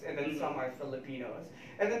 foreigners, and then some are Filipinos.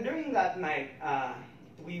 And then during that night,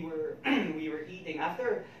 we were eating.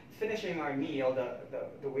 After finishing our meal,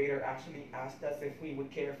 the waiter actually asked us if we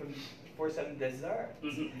would care for some dessert.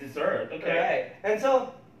 Dessert, okay. Right. And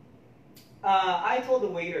so I told the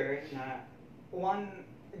waiter,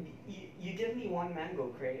 you give me one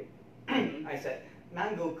mango crepe. I said,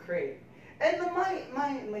 mango crepe. And then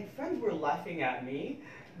my friends were laughing at me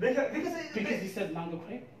because you said mango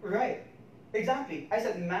crepe? Right. Exactly. I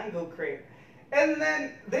said mango crepe. And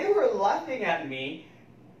then they were laughing at me.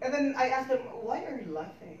 And then I asked them, why are you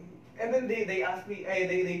laughing? And then they asked me,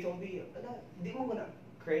 they told me, di mo gonna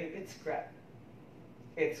crepe, it's crap.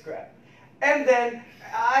 It's crap. And then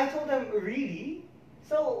I told them, really?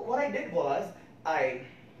 So what I did was,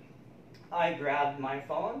 I grabbed my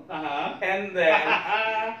phone, and then,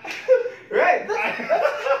 right,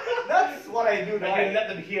 that's what I do now. Okay, let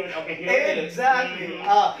them hear it. Okay, here it is. Exactly.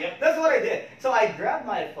 That's what I did. So I grabbed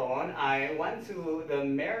my phone, I went to the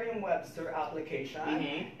Merriam-Webster application,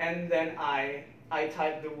 and then I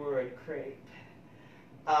typed the word crepe.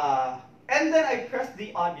 And then I pressed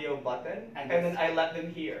the audio button, and then I let them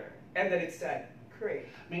hear. And then it said crepe.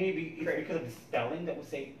 Maybe it's because of the spelling that would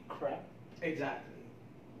say crap? Exactly.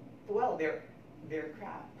 Well, they're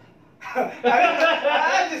crap.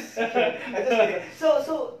 I just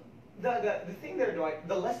so the thing there, Dwight,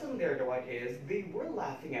 the lesson there, Dwight, is they were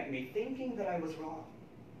laughing at me, thinking that I was wrong.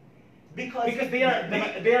 Because they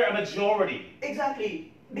are a majority.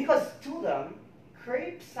 Exactly. Because to them,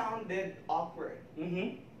 crepe sounded awkward.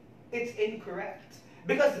 It's incorrect.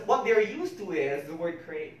 Because what they're used to is the word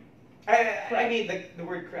crepe. I mean the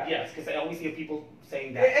word crap. Yes, because I always hear people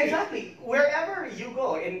saying that. Exactly. Wherever you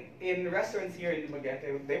go, in restaurants here in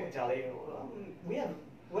Dumaguete, they will tell you, we have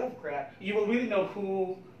crap. You will really know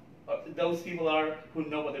who those people are who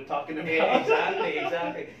know what they're talking about.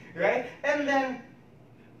 Exactly. Right? And then,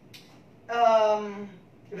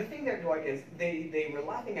 the thing there, Dwight, is they were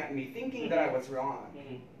laughing at me, thinking that I was wrong.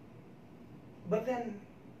 But then,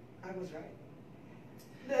 I was right.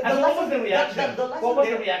 What was the reaction? The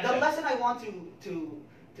lesson I want to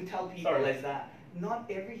tell people is that not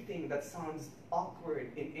everything that sounds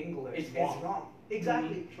awkward in English It's is wrong. wrong.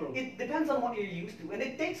 Exactly. True. It depends on what you're used to, and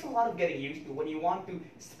it takes a lot of getting used to when you want to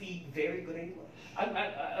speak very good English. I'm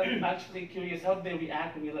actually curious, how did they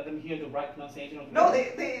react when you let them hear the right pronunciation of the No,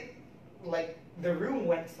 word? they like the room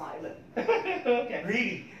went silent. Okay.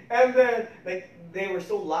 Really. And then like they were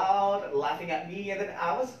so loud, laughing at me, and then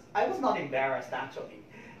I was not embarrassed actually.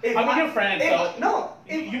 I mean, you're friends, so no,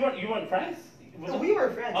 you weren't friends? we were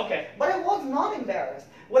friends. Okay. But I was not embarrassed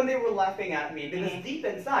when they were laughing at me because deep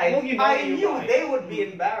inside, Well, you know I you're knew right. they would be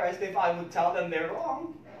embarrassed if I would tell them they're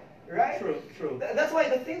wrong. Right? True, true. That's why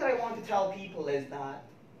the thing that I want to tell people is that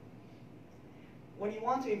when you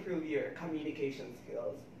want to improve your communication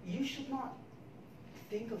skills, you should not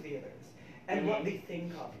think of the others and what they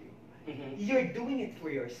think of you. You're doing it for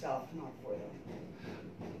yourself, not for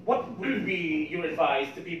them. What would be your advice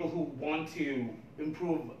to people who want to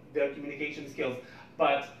improve their communication skills,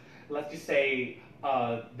 but let's just say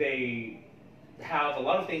they have a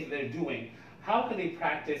lot of things that they're doing? How can they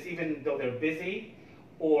practice even though they're busy,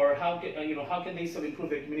 or how can they still improve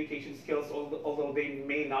their communication skills although they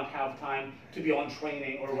may not have time to be on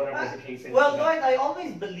training or whatever the case is? Well, Lloyd, I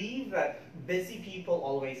always believe that busy people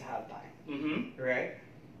always have time, right?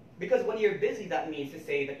 Because when you're busy, that means to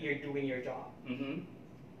say that you're doing your job.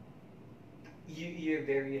 You're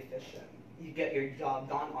very efficient. You get your job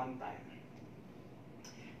done on time.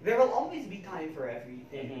 There will always be time for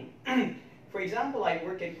everything. For example, I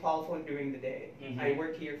work in Qualfon during the day. I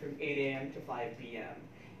work here from 8 a.m. to 5 p.m.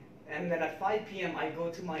 And then at 5 p.m. I go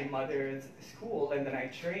to my mother's school and then I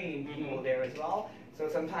train people there as well. So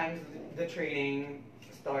sometimes the training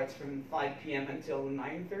starts from 5 p.m. until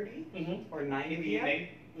 9:30 or 9 p.m.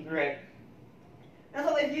 Right. And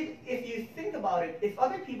so if you think about it, if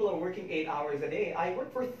other people are working 8 hours a day, I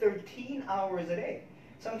work for 13 hours a day.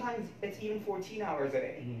 Sometimes it's even 14 hours a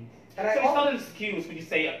day. And so it's not an excuse when you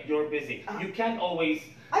say you're busy. You can't always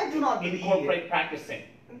I do not incorporate practicing.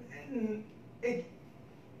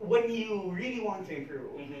 When you really want to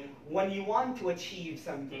improve, when you want to achieve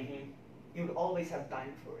something, you would always have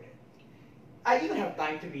time for it. I even have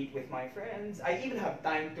time to meet with my friends. I even have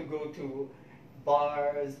time to go to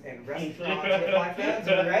bars and restaurants with my friends,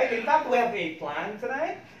 right? In fact, we have a plan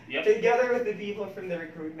tonight together with the people from the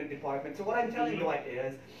recruitment department. So what I'm telling you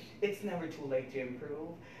is, it's never too late to improve.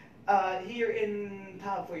 Here in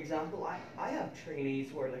TAB, for example, I have trainees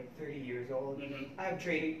who are like 30 years old. I have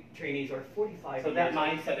trainees who are 45 years old. So that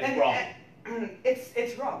mindset is wrong.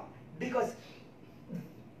 It's wrong because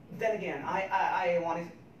then again, I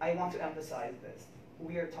want to emphasize this.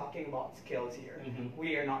 We are talking about skills here.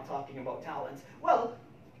 We are not talking about talents. Well,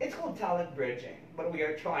 it's called talent bridging, but we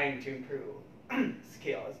are trying to improve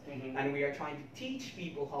skills, and we are trying to teach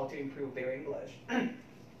people how to improve their English.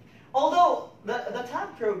 Although the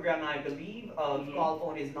TAB program, I believe, of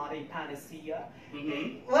Qualfon is not a panacea.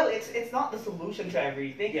 Well, it's not the solution to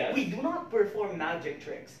everything. Yes. We do not perform magic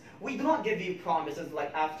tricks. We do not give you promises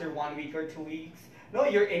like after 1 week or 2 weeks, no,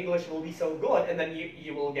 your English will be so good, and then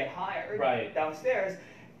you will get hired downstairs.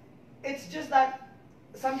 It's just that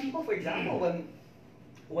some people, for example,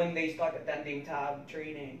 when they start attending TAB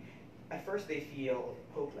training, at first they feel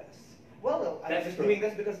hopeless. Well, I'm just doing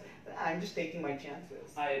this because I'm just taking my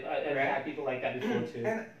chances. I've had people like that before too.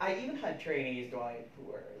 And I even had trainees, Dwight, who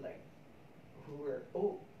were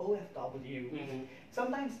OFW.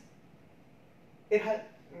 Sometimes it had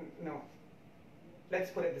no. Let's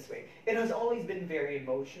put it this way. It has always been very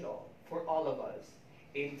emotional for all of us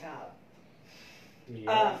in TAB.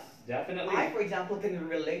 Yes, definitely. I, for example, can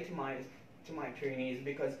relate to my trainees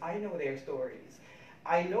because I know their stories.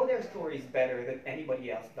 I know their stories better than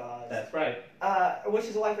anybody else does. That's right. Which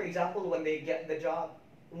is why, for example, when they get the job,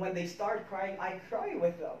 when they start crying, I cry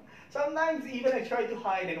with them. Sometimes even I try to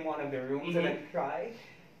hide in one of the rooms and then cry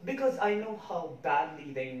because I know how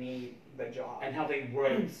badly they need the job. And how they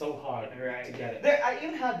work so hard to get it. I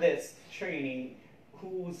even had this trainee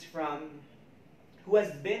who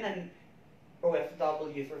has been an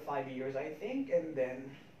OFW for 5 years, I think, and then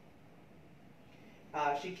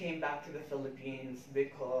she came back to the Philippines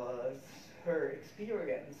because her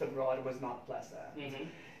experience abroad was not pleasant.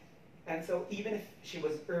 And so even if she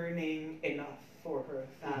was earning enough for her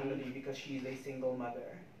family because she's a single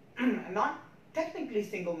mother, not technically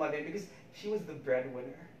single mother because she was the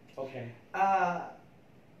breadwinner. Okay.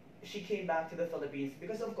 She came back to the Philippines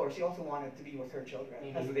because, of course, she also wanted to be with her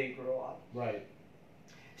children as they grow up. Right.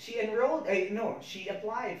 She enrolled, she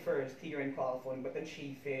applied first here in Qualfon, but then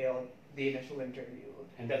she failed the initial interview.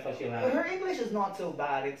 And that's why she left. Her English is not so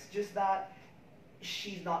bad, it's just that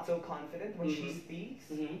she's not so confident when she speaks.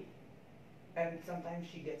 And sometimes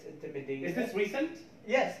she gets intimidated. Is this recent?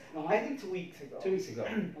 Yes, I think 2 weeks ago. 2 weeks ago.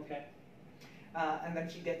 Okay. And then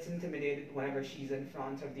she gets intimidated whenever she's in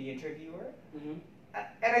front of the interviewer. And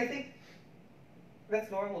I think that's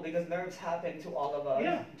normal because nerves happen to all of us.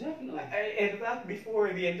 Yeah, definitely. In fact,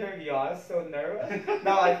 before the interview, I was so nervous.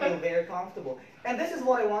 Now I feel very comfortable. And this is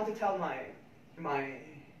what I want to tell my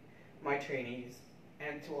trainees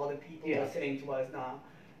and to all the people listening to us now.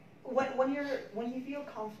 When you feel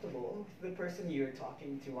comfortable with the person you're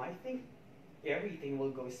talking to, I think everything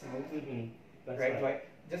will go smoothly. That's right?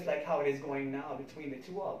 Just like how it is going now between the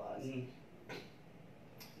two of us.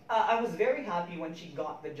 I was very happy when she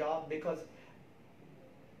got the job because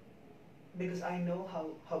I know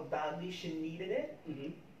how badly she needed it,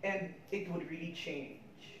 and it would really change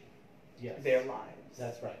their lives.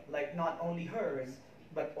 That's right. Like not only hers,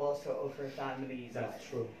 but also of her family's life. That's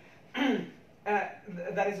true.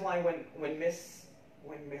 That is why when Miss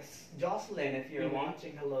Jocelyn, if you're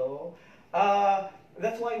watching, hello.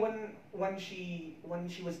 That's why when she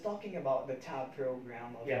was talking about the TAB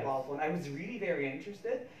program of Qualfon, I was really very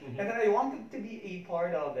interested, and then I wanted to be a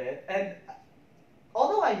part of it. And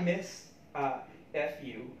although I miss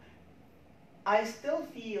FU, I still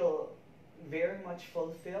feel very much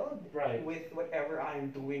fulfilled with whatever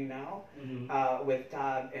I'm doing now with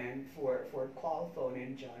TAB and for Qualfon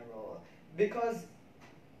in general, because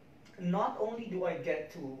not only do I get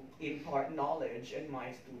to impart knowledge in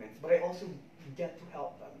my students, but I also get to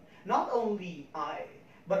help them. Not only I,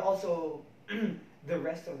 but also the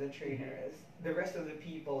rest of the trainers, the rest of the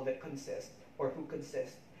people that consist or who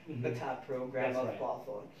consist the TAB program of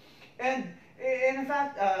Qualfon. And in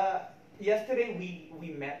fact, yesterday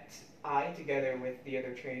we met, together with the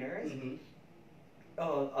other trainers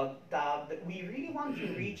of TAB, that we really want to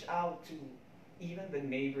reach out to even the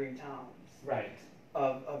neighboring towns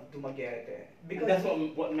of Dumaguete. Because that's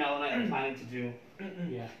what Mel and I are planning to do.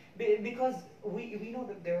 Because we know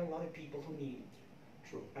that there are a lot of people who need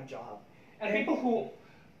a job. And people who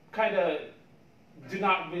kind of do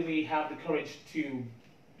not really have the courage to,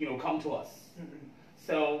 come to us.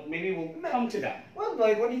 So maybe we'll come to them. Well,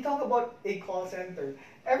 like when you talk about a call center,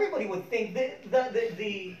 everybody would think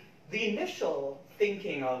the initial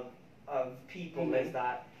thinking of people is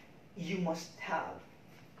that you must have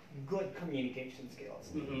good communication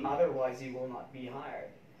skills. Otherwise, you will not be hired.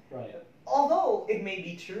 Right. Although it may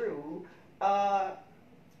be true,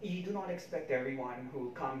 you do not expect everyone who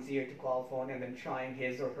comes here to Qualfon and then trying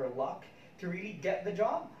his or her luck to really get the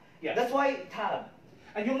job. Yes. That's why TAB.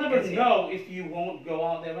 And you'll never know if you won't go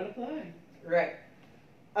out there and apply. Right.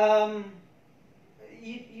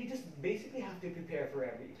 You just basically have to prepare for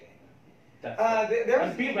everything. That's right.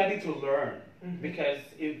 And be ready to learn. Because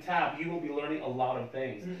in TAB, you will be learning a lot of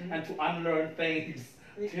things. And to unlearn things,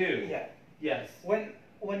 too. Yeah. Yes.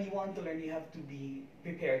 When you want to learn, you have to be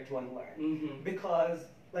prepared to unlearn. Because,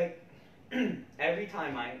 like, every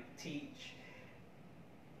time I teach,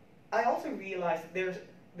 I also realize that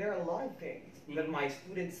there are a lot of things that my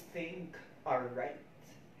students think are right.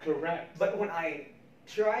 Correct. But when I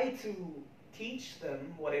try to teach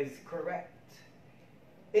them what is correct,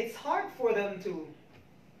 it's hard for them to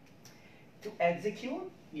execute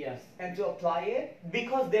and to apply it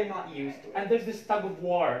because they're not used to it. And there's this tug of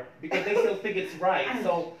war because they still think it's right.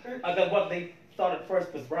 So that what they thought at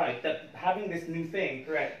first was right, that having this new thing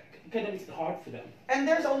kind of makes it hard for them. And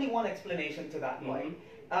there's only one explanation to that point.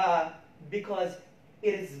 Because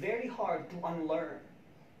it is very hard to unlearn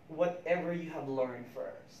whatever you have learned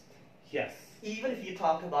first. Yes. Even if you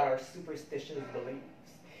talk about our superstitious beliefs,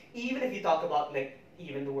 even if you talk about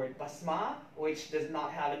even the word pasma, which does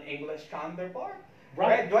not have an English counterpart.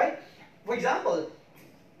 Right? For example,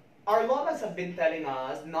 our lolas have been telling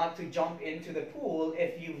us not to jump into the pool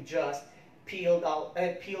if you've just peeled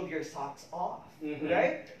your socks off,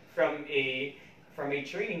 right? From a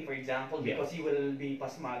training, for example, because you will be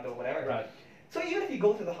pasmado, whatever. Right. So even if you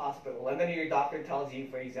go to the hospital and then your doctor tells you,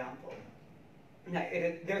 for example,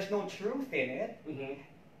 there's no truth in it,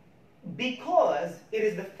 because it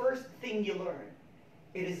is the first thing you learn,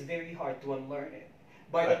 it is very hard to unlearn it.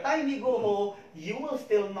 By the time you go home, you will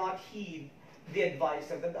still not heed the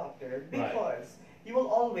advice of the doctor because you will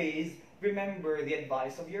always remember the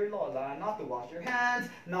advice of your lola not to wash your hands,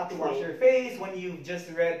 not to wash your face when you've just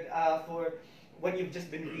read when you've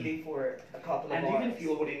just been reading for a couple of hours. And even if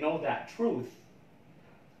you already know that truth,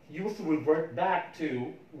 you will revert back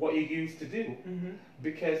to what you used to do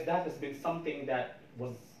because that has been something that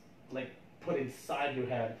was put inside your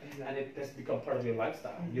head and it has become part of your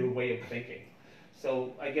lifestyle, your way of thinking.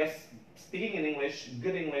 So I guess speaking in English,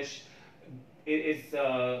 good English, is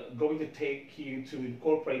going to take you to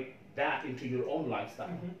incorporate that into your own lifestyle,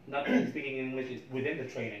 not only speaking English within the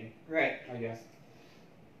training. Right. I guess.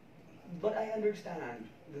 But I understand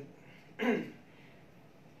that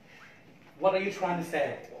What are you trying to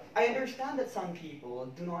say? I understand that some people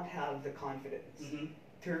do not have the confidence Mm-hmm.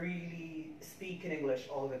 to really speak in English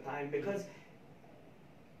all the time because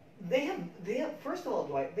they have first of all,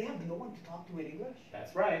 Dwight, they have no one to talk to in English.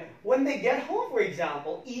 That's right. When they get home, for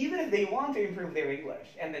example, even if they want to improve their English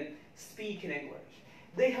and then speak in English,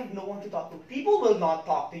 they have no one to talk to. People will not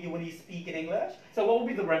talk to you when you speak in English. So what would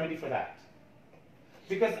be the remedy for that?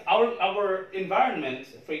 Because our environment,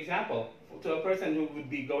 for example, to a person who would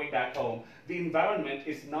be going back home, the environment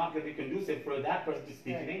is not going to be conducive for that person to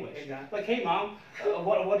speak in English. Exactly. Like, hey mom,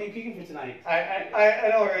 what are you cooking for tonight? I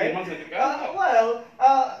know, right? Your mom's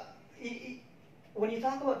like, when you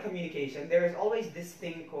talk about communication, there is always this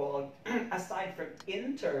thing called, aside from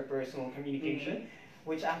interpersonal communication,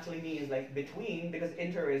 which actually means like between, because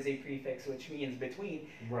inter is a prefix which means between.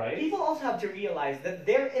 Right. People also have to realize that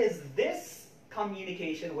there is this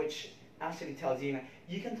communication which actually tells you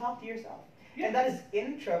you can talk to yourself. Yeah. And that is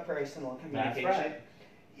intrapersonal communication. That's right.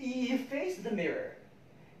 You face the mirror.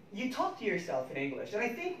 You talk to yourself in English. And I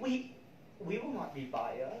think we will not be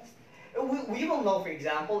biased. We will know, for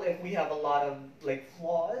example, if we have a lot of like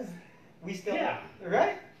flaws, we still,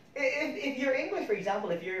 right? If your English, for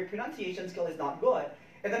example, if your pronunciation skill is not good,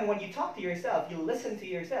 and then when you talk to yourself, you listen to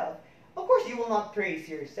yourself, of course you will not praise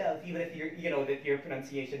yourself, even if that your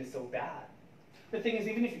pronunciation is so bad. The thing is,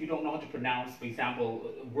 even if you don't know how to pronounce, for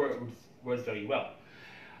example, words very well,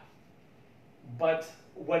 but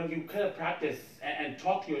when you kind of practice and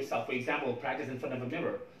talk to yourself, for example, practice in front of a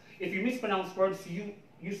mirror, if you mispronounce words,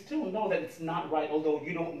 you still know that it's not right, although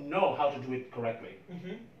you don't know how to do it correctly.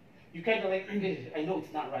 Mm-hmm. You kind of like, I know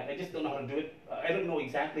it's not right, I just don't know how to do it. I don't know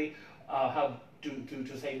exactly how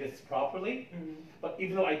to say this properly. Mm-hmm. But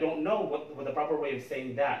even though I don't know what the proper way of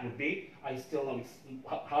saying that would be, I still know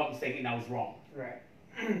how I'm saying it now is wrong. Right.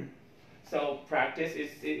 So practice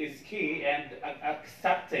is key, and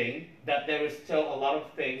accepting that there is still a lot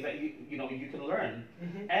of things that you can learn,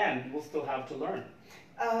 and will still have to learn.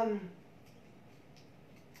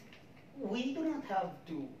 We do not have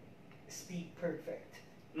to speak perfect,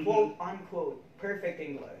 quote unquote, perfect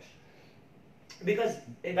English, because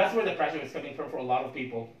that's where the pressure is coming from for a lot of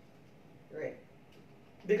people. Right.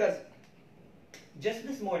 Because just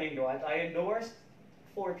this morning, though, I endorsed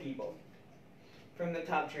 4 people from the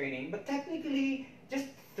TAB training, but technically just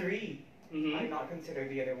 3. I'm not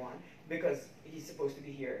considered the other one because he's supposed to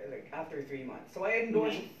be here like after 3 months. So I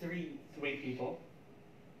endorsed 3 people.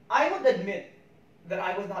 I would admit that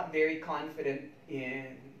I was not very confident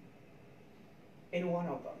in one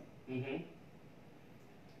of them.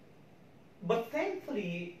 But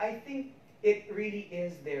thankfully, I think it really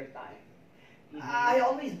is their time. I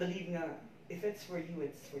always believe na if it's for you,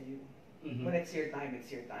 it's for you. When it's your time,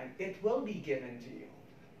 it's your time. It will be given to you.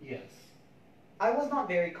 Yes. I was not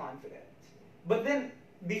very confident. But then,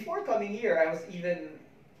 before coming here, I was even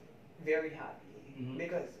very happy.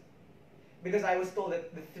 Because I was told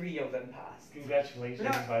that the 3 of them passed. Congratulations,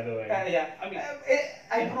 by the way. Yeah. I mean,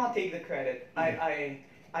 I do not take the credit. I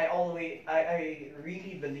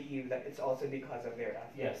really believe that it's also because of their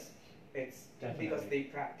efforts. Yes. It's definitely because they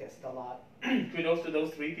practiced a lot. Kudos to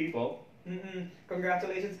those 3 people.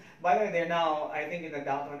 Congratulations. By the way, they're now, I think, in the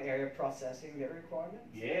downtown area processing their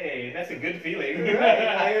requirements. Yay, that's a good feeling. Right,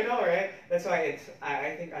 I know, right? That's why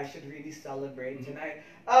I think I should really celebrate tonight.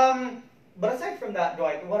 But aside from that,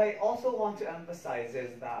 Dwight, what I also want to emphasize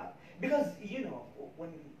is that, because,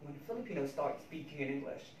 when Filipinos start speaking in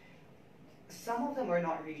English, some of them are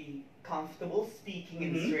not really comfortable speaking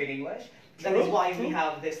in straight English. That is why we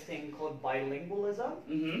have this thing called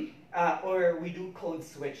bilingualism, or we do code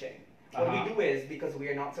switching. What we do is, because we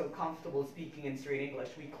are not so comfortable speaking in straight English,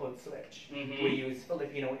 we code switch. We use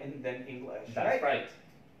Filipino and then English. That's right.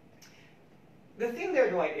 The thing there,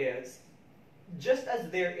 Dwight, is just as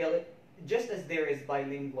there is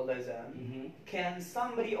bilingualism, can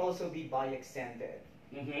somebody also be bi-extended?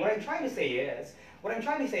 What I'm trying to say is,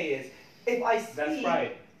 if I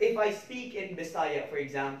speak in Bisaya, for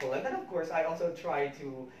example, and then of course I also try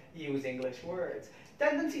to use English words,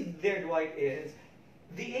 tendency there, Dwight, is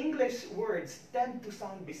the English words tend to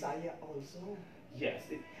sound Bisaya also. Yes.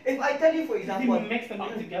 If I tell you, for example, you mix them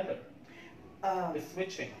up together. The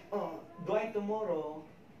switching. Dwight, tomorrow,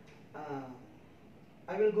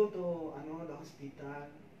 I will go to the hospital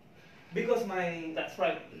because That's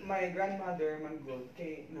right. my grandmother manggod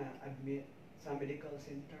kay na admit sa medical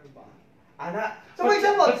center ba. Ana. So for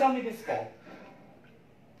example, but tell me this, Paul.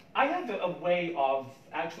 I have a way of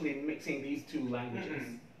actually mixing these 2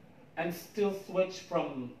 languages and still switch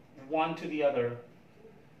from one to the other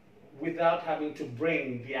without having to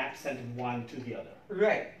bring the accent of one to the other.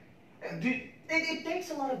 Right. It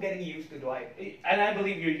takes a lot of getting used to, Dwight. And I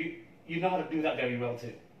believe you know how to do that very well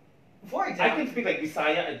too. For example, I can speak like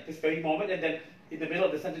Bisaya at this very moment, and then in the middle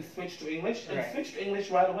of the sentence switch to English, and switch to English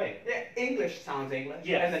right away. Yeah, English sounds English,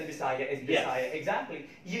 yes. and then Bisaya is Bisaya. Yes. Exactly.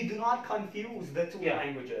 You do not confuse the two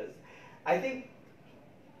languages. I think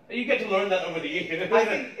you get to learn that over the years. I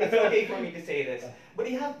think it's okay for me to say this, but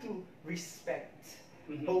you have to respect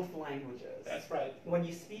both languages. That's right. When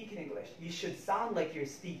you speak in English, you should sound like you're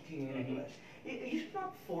speaking in English. You should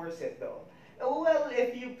not force it though. Well,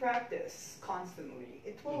 if you practice constantly,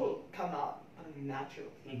 it will come out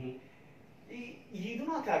naturally. You do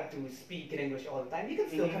not have to speak in English all the time. You can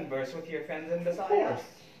still converse with your friends in Bisaya. Of course.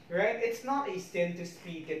 Right? It's not a sin to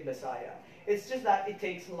speak in Bisaya. It's just that it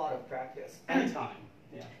takes a lot of practice. And time.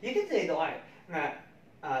 Yeah. You can say,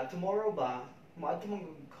 tomorrow ba, maadto mong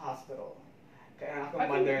hospital. Kaya ako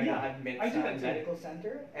mother na admit sa medical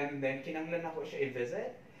center, and then kinanglan ako siya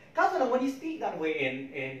i-visit. Kaso lang, when you speak that way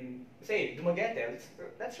in say, Dumaguete,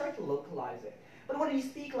 let's try to localize it. But when you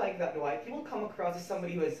speak like that, Dwight, you will come across as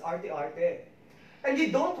somebody who is arte-arte. And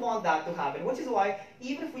you don't want that to happen, which is why,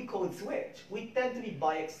 even if we code switch, we tend to be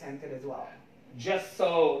bi-accented as well. Just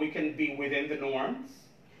so we can be within the norms?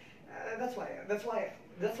 That's what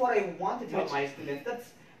I want to tell my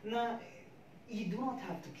students. You do not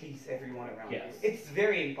have to please everyone around you. It's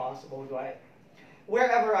very impossible, Dwight.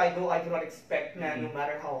 Wherever I go, I do not expect, no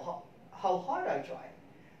matter how hard I try,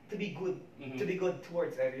 to be good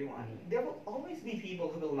towards everyone. There will always be people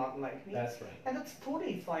who will not like me. That's right. And that's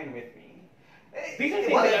totally fine with me. These are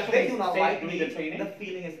things that they do not like me, the training. The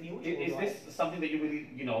feeling is mutual. Is this something that you really,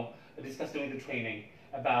 discuss during the training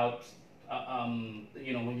about,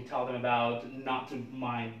 when you tell them about not to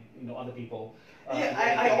mind, other people?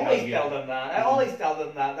 I always tell them that. I always tell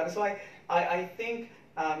them that. That's why I think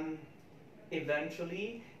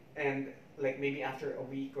eventually, and like maybe after a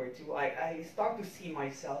week or two, I start to see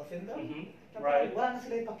myself in them. Right. Wala na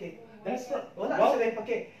sila ipake. That's right. Wala na sila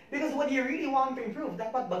ipake. Because when you really want to improve,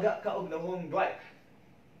 dapat baga ka og lahong Dwight.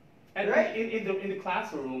 And right? in the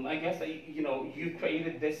classroom, I guess you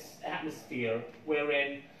created this atmosphere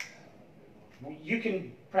wherein you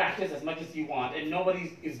can practice as much as you want, and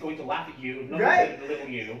nobody is going to laugh at you. Nobody's going to belittle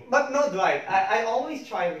you. But no, Dwight. I always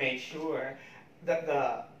try to make sure that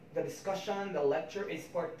the discussion, the lecture is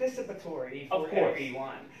participatory for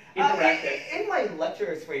everyone. Interactive. In my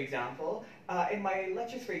lectures, for example,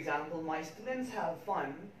 my students have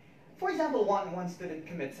fun. For example, one student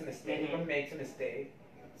commits a mistake or makes a mistake,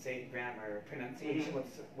 say grammar, pronunciation,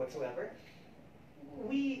 whatsoever.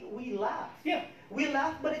 We laugh. Yeah. We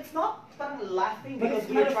laugh, but it's not laughing because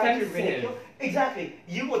we're trying to ridicule. Exactly.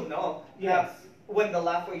 You would know. Yes. When the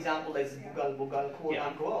laugh, for example, is bugal, quote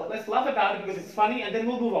unquote. Let's laugh about it because it's funny, and then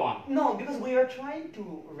we'll move on. No, because we are trying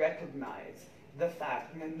to recognize the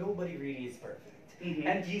fact that nobody really is perfect.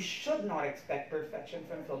 And you should not expect perfection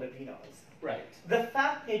from Filipinos. Right. The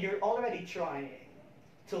fact that you're already trying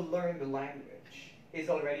to learn the language is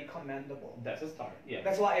already commendable. That's a start, yeah.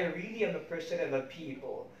 That's why I really am appreciative of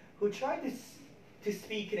people who try to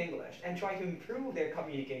speak in English and try to improve their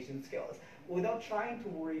communication skills without trying to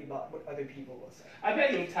worry about what other people will say. I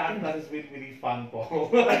bet your time that is really, really fun, Paul.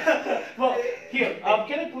 Well, here,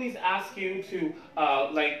 can I please ask you to,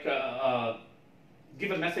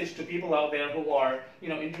 give a message to people out there who are,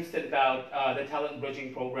 interested about the talent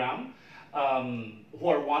bridging program, who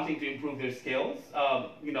are wanting to improve their skills.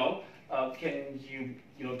 Can you,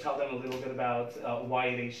 tell them a little bit about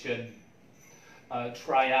why they should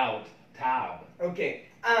try out TAB? Okay.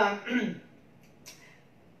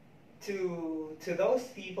 To those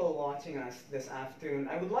people watching us this afternoon,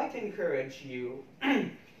 I would like to encourage you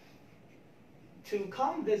to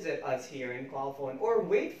come visit us here in Qualfon, or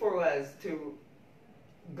wait for us to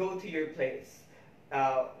go to your place.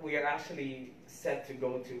 We are actually set to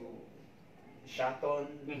go to Shaton,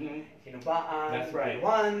 Hinubaan, That's right.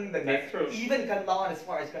 Even Canlaon, as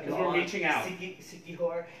far as Canlaon. Because we're reaching out.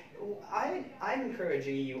 Sikihor. I'm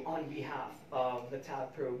encouraging you on behalf of the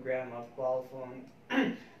TAB program of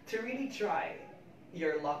Qualfon to really try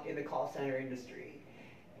your luck in the call center industry.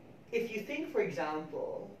 If you think,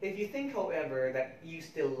 however, that you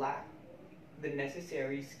still lack the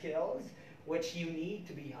necessary skills which you need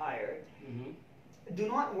to be hired, do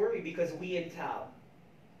not worry, because we in TAB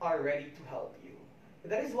are ready to help you.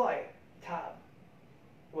 That is why TAB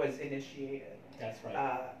was initiated. That's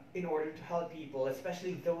right. In order to help people,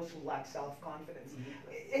 especially those who lack self-confidence.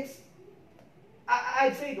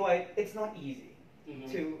 I'd say, Dwight, it's not easy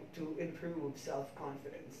to improve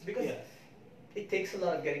self-confidence, because it takes a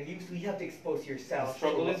lot of getting used to. You have to expose yourself. The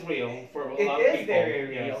struggle is real for a lot of people. It is very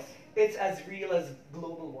real. It's as real as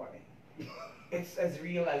global warming. It's as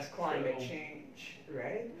real as climate change,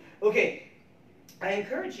 right? Okay, I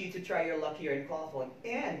encourage you to try your luck here in Qualfon.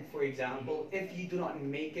 And, for example, if you do not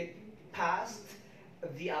make it past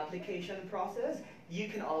the application process, you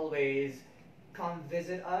can always come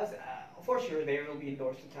visit us. For sure, there will be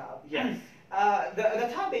endorsed to TAB. Yes.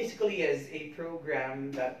 The TAB basically is a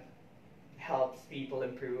program that helps people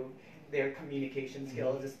improve their communication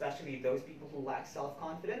skills, especially those people who lack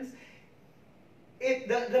self-confidence.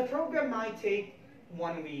 The program might take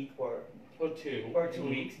 1 week or 2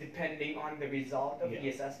 weeks, depending on the result of the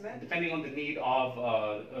assessment. Depending on the need of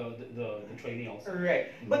the trainee also.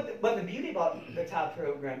 Right. But the beauty about the TAB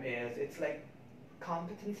program is it's like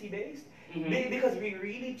competency-based, because we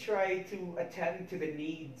really try to attend to the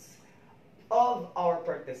needs of our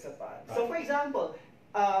participants. Right. So, for example,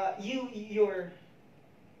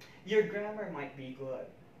 your grammar might be good,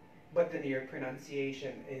 but then your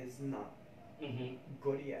pronunciation is not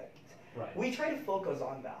good yet. Right. We try to focus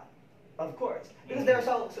on that, of course, because there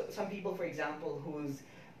are some people, for example, whose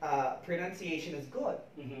pronunciation is good,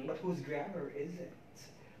 but whose grammar isn't.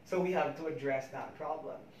 So we have to address that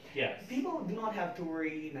problem. Yes. People do not have to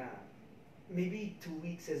worry now. Maybe 2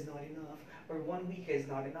 weeks is not enough, or 1 week is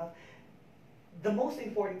not enough. The most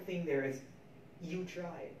important thing there is you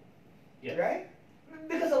tried, right?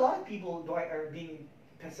 Because a lot of people are being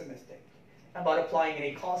pessimistic about applying in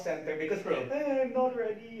a call center because I'm not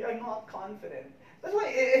ready, I'm not confident. That's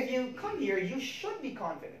why if you come here, you should be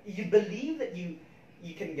confident. You believe that you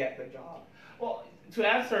can get the job. Well, to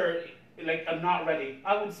answer, like, I'm not ready,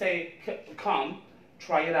 I would say come,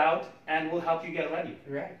 try it out, and we'll help you get ready.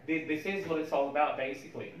 Right. This is what it's all about,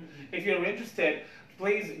 basically. If you're interested,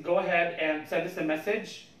 please go ahead and send us a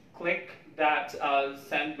message. Click that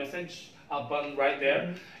send message button right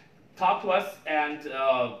there. Talk to us, and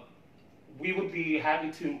we would be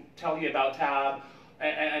happy to tell you about TAB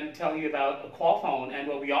and tell you about Qualfon and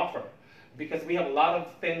what we offer. Because we have a lot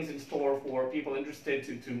of things in store for people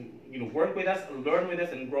interested to work with us, learn with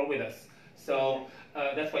us, and grow with us. So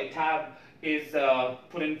that's why TAB is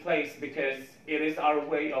put in place, because it is our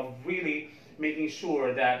way of really making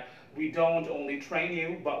sure that we don't only train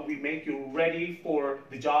you, but we make you ready for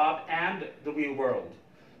the job and the real world.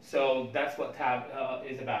 So that's what TAB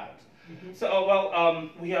is about. So, well,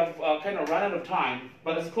 we have kind of run out of time,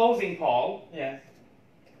 but as closing, Paul, Yes.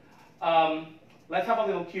 Let's have a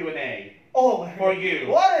little Q&A. Oh, for you.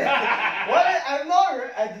 What? I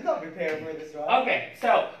did not prepare for this one. Okay,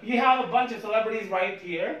 so you have a bunch of celebrities right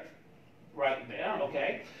here, right there.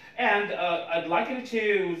 Okay, and I'd like you to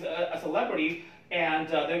choose a celebrity, and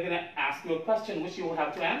they're going to ask you a question which you will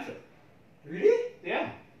have to answer. Really? Yeah.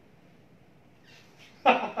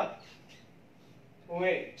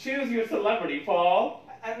 Wait. Choose your celebrity, Paul.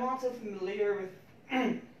 I'm not so familiar with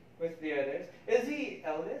with the others. Is he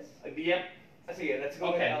Elvis? Yep. Okay, let's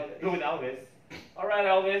go Okay, with Elvis. go with Elvis. All right,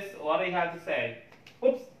 Elvis, what do you have to say?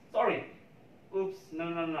 Oops, sorry. Oops,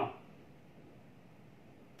 no.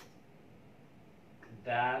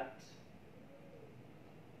 That.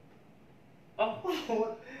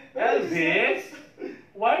 Oh, Elvis,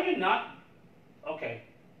 why are you not? Okay,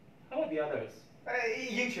 how about the others?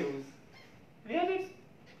 You choose. The others?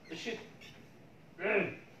 Shit.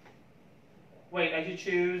 Wait, I should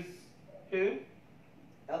choose who?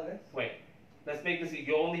 Elvis. Wait, let's make this,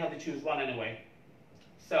 you only have to choose one anyway.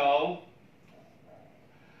 So,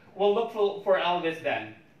 we'll look for Elvis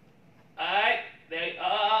then. Alright,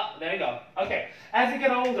 there you go. Okay, as you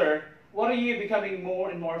get older, what are you becoming more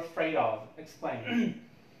and more afraid of? Explain.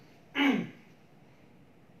 To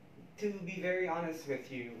be very honest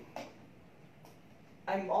with you,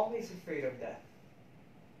 I'm always afraid of death.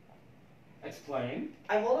 Explain.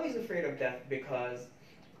 I'm always afraid of death because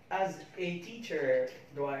as a teacher,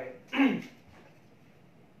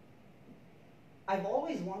 I've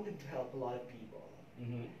always wanted to help a lot of people,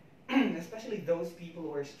 especially those people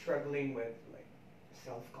who are struggling with like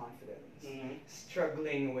self-confidence,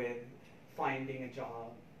 struggling with finding a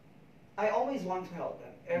job. I always want to help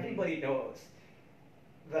them. Everybody knows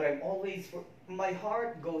that I'm always, my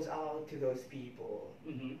heart goes out to those people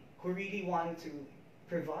who really want to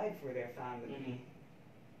provide for their family.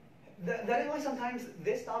 That is why sometimes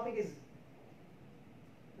this topic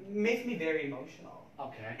makes me very emotional.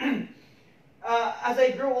 Okay. As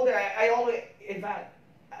I grow older, I always, in fact,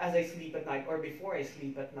 as I sleep at night or before I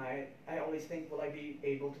sleep at night, I always think, will I be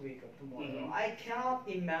able to wake up tomorrow? I cannot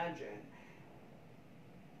imagine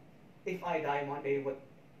if I die one day,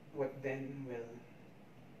 what then will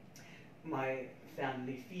my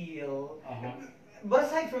family feel? But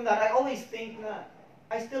aside from that, I always think that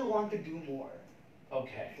I still want to do more.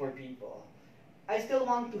 Okay. For people. I still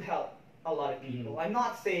want to help a lot of people. I'm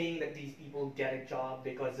not saying that these people get a job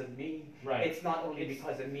because of me. Right. It's not only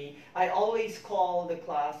because of me. I always call the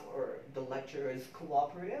class or the lecturers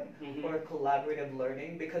cooperative or collaborative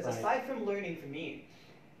learning, because aside from learning from me,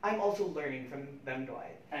 I'm also learning from them,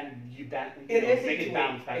 right? And you make it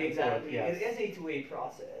bounce back and forth. exactly. Yes. It is a two-way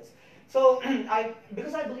process. So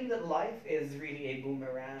because I believe that life is really a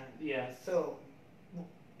boomerang. Yes. So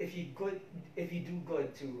if you do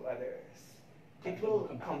good to others, it will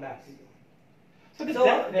come back to you. So the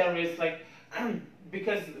depth there is like,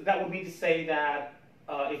 because that would mean to say that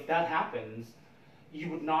if that happens, you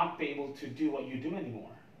would not be able to do what you do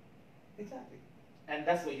anymore. Exactly. And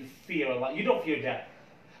that's what you fear a lot. You don't fear death.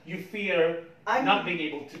 You fear not being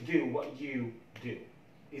able to do what you do.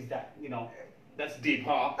 Is that, that's deep,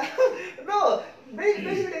 huh? No,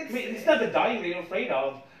 basically it's not the dying that you're afraid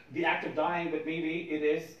of, the act of dying, but maybe it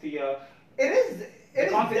is the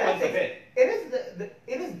consequence of it.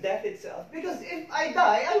 It is death itself. Because if I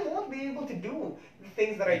die, I won't be able to do the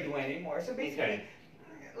things that I do anymore. So basically,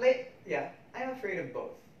 I'm afraid of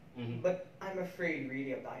both. But I'm afraid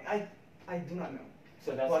really of dying. I do not know.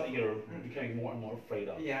 So that's what you're becoming more and more afraid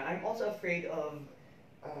of. Yeah, I'm also afraid of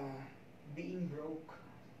being broke.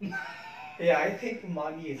 Yeah, I think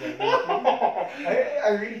money is everything.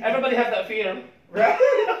 I really. Everybody has that fear, right?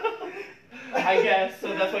 I guess. So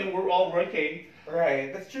that's why we're all working.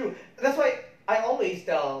 Right, that's true. That's why I always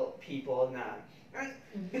tell people now,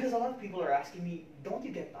 because a lot of people are asking me, "Don't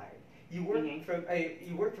you get tired? You work from 8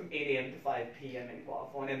 a.m. to 5 p.m. in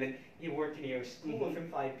Qualfon, and then you work in your school from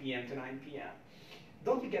 5 p.m. to 9 p.m.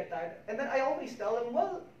 Don't you get tired?" And then I always tell them,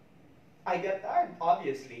 "Well, I get tired,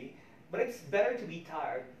 obviously, but it's better to be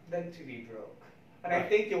tired than to be broke." And I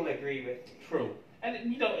think you'll agree with me. True. And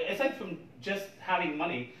aside from just having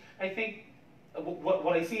money, I think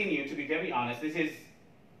what I see in you, to be very honest, this is,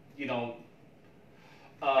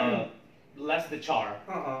 less the char.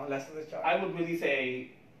 Less of the char. I would really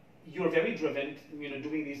say you're very driven,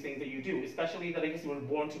 doing these things that you do, especially that I guess you were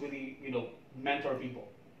born to really, mentor people.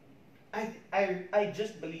 I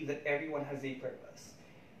just believe that everyone has a purpose.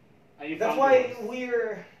 That's why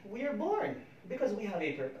we're born, because we have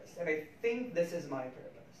a purpose, and I think this is my purpose.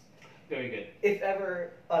 Very good. If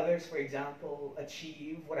ever others, for example,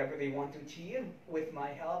 achieve whatever they want to achieve with my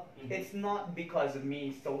help, it's not because of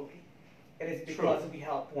me solely. It is because we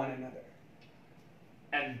help one another.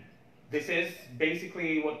 And this is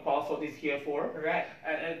basically what Qualfon is here for. Right.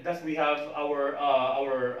 And thus we have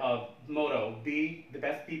our motto: be the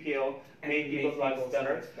best PPO, make people's lives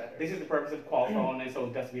better. This is the purpose of Qualfon, and so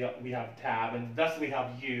thus we have TAB, and thus we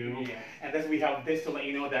have you, and thus we have this to let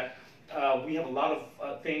you know that we have a lot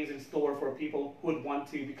of things in store for people who would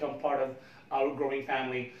want to become part of our growing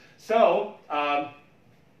family. So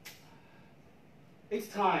it's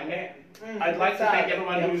time. I'd like to thank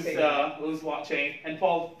everyone who's watching. And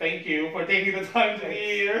Paul, thank you for taking the time to be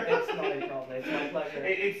here. It's not a problem. It's my pleasure.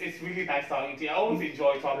 It's really nice talking to you. I always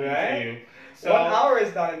enjoy talking to you. So 1 hour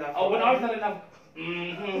is not enough. Oh, 1 hour is not enough.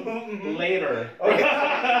 Later.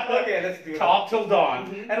 Okay, let's do it. Talk till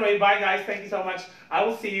dawn. Anyway, bye guys. Thank you so much. I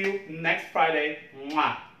will see you next Friday.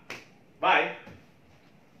 Mwah. Bye.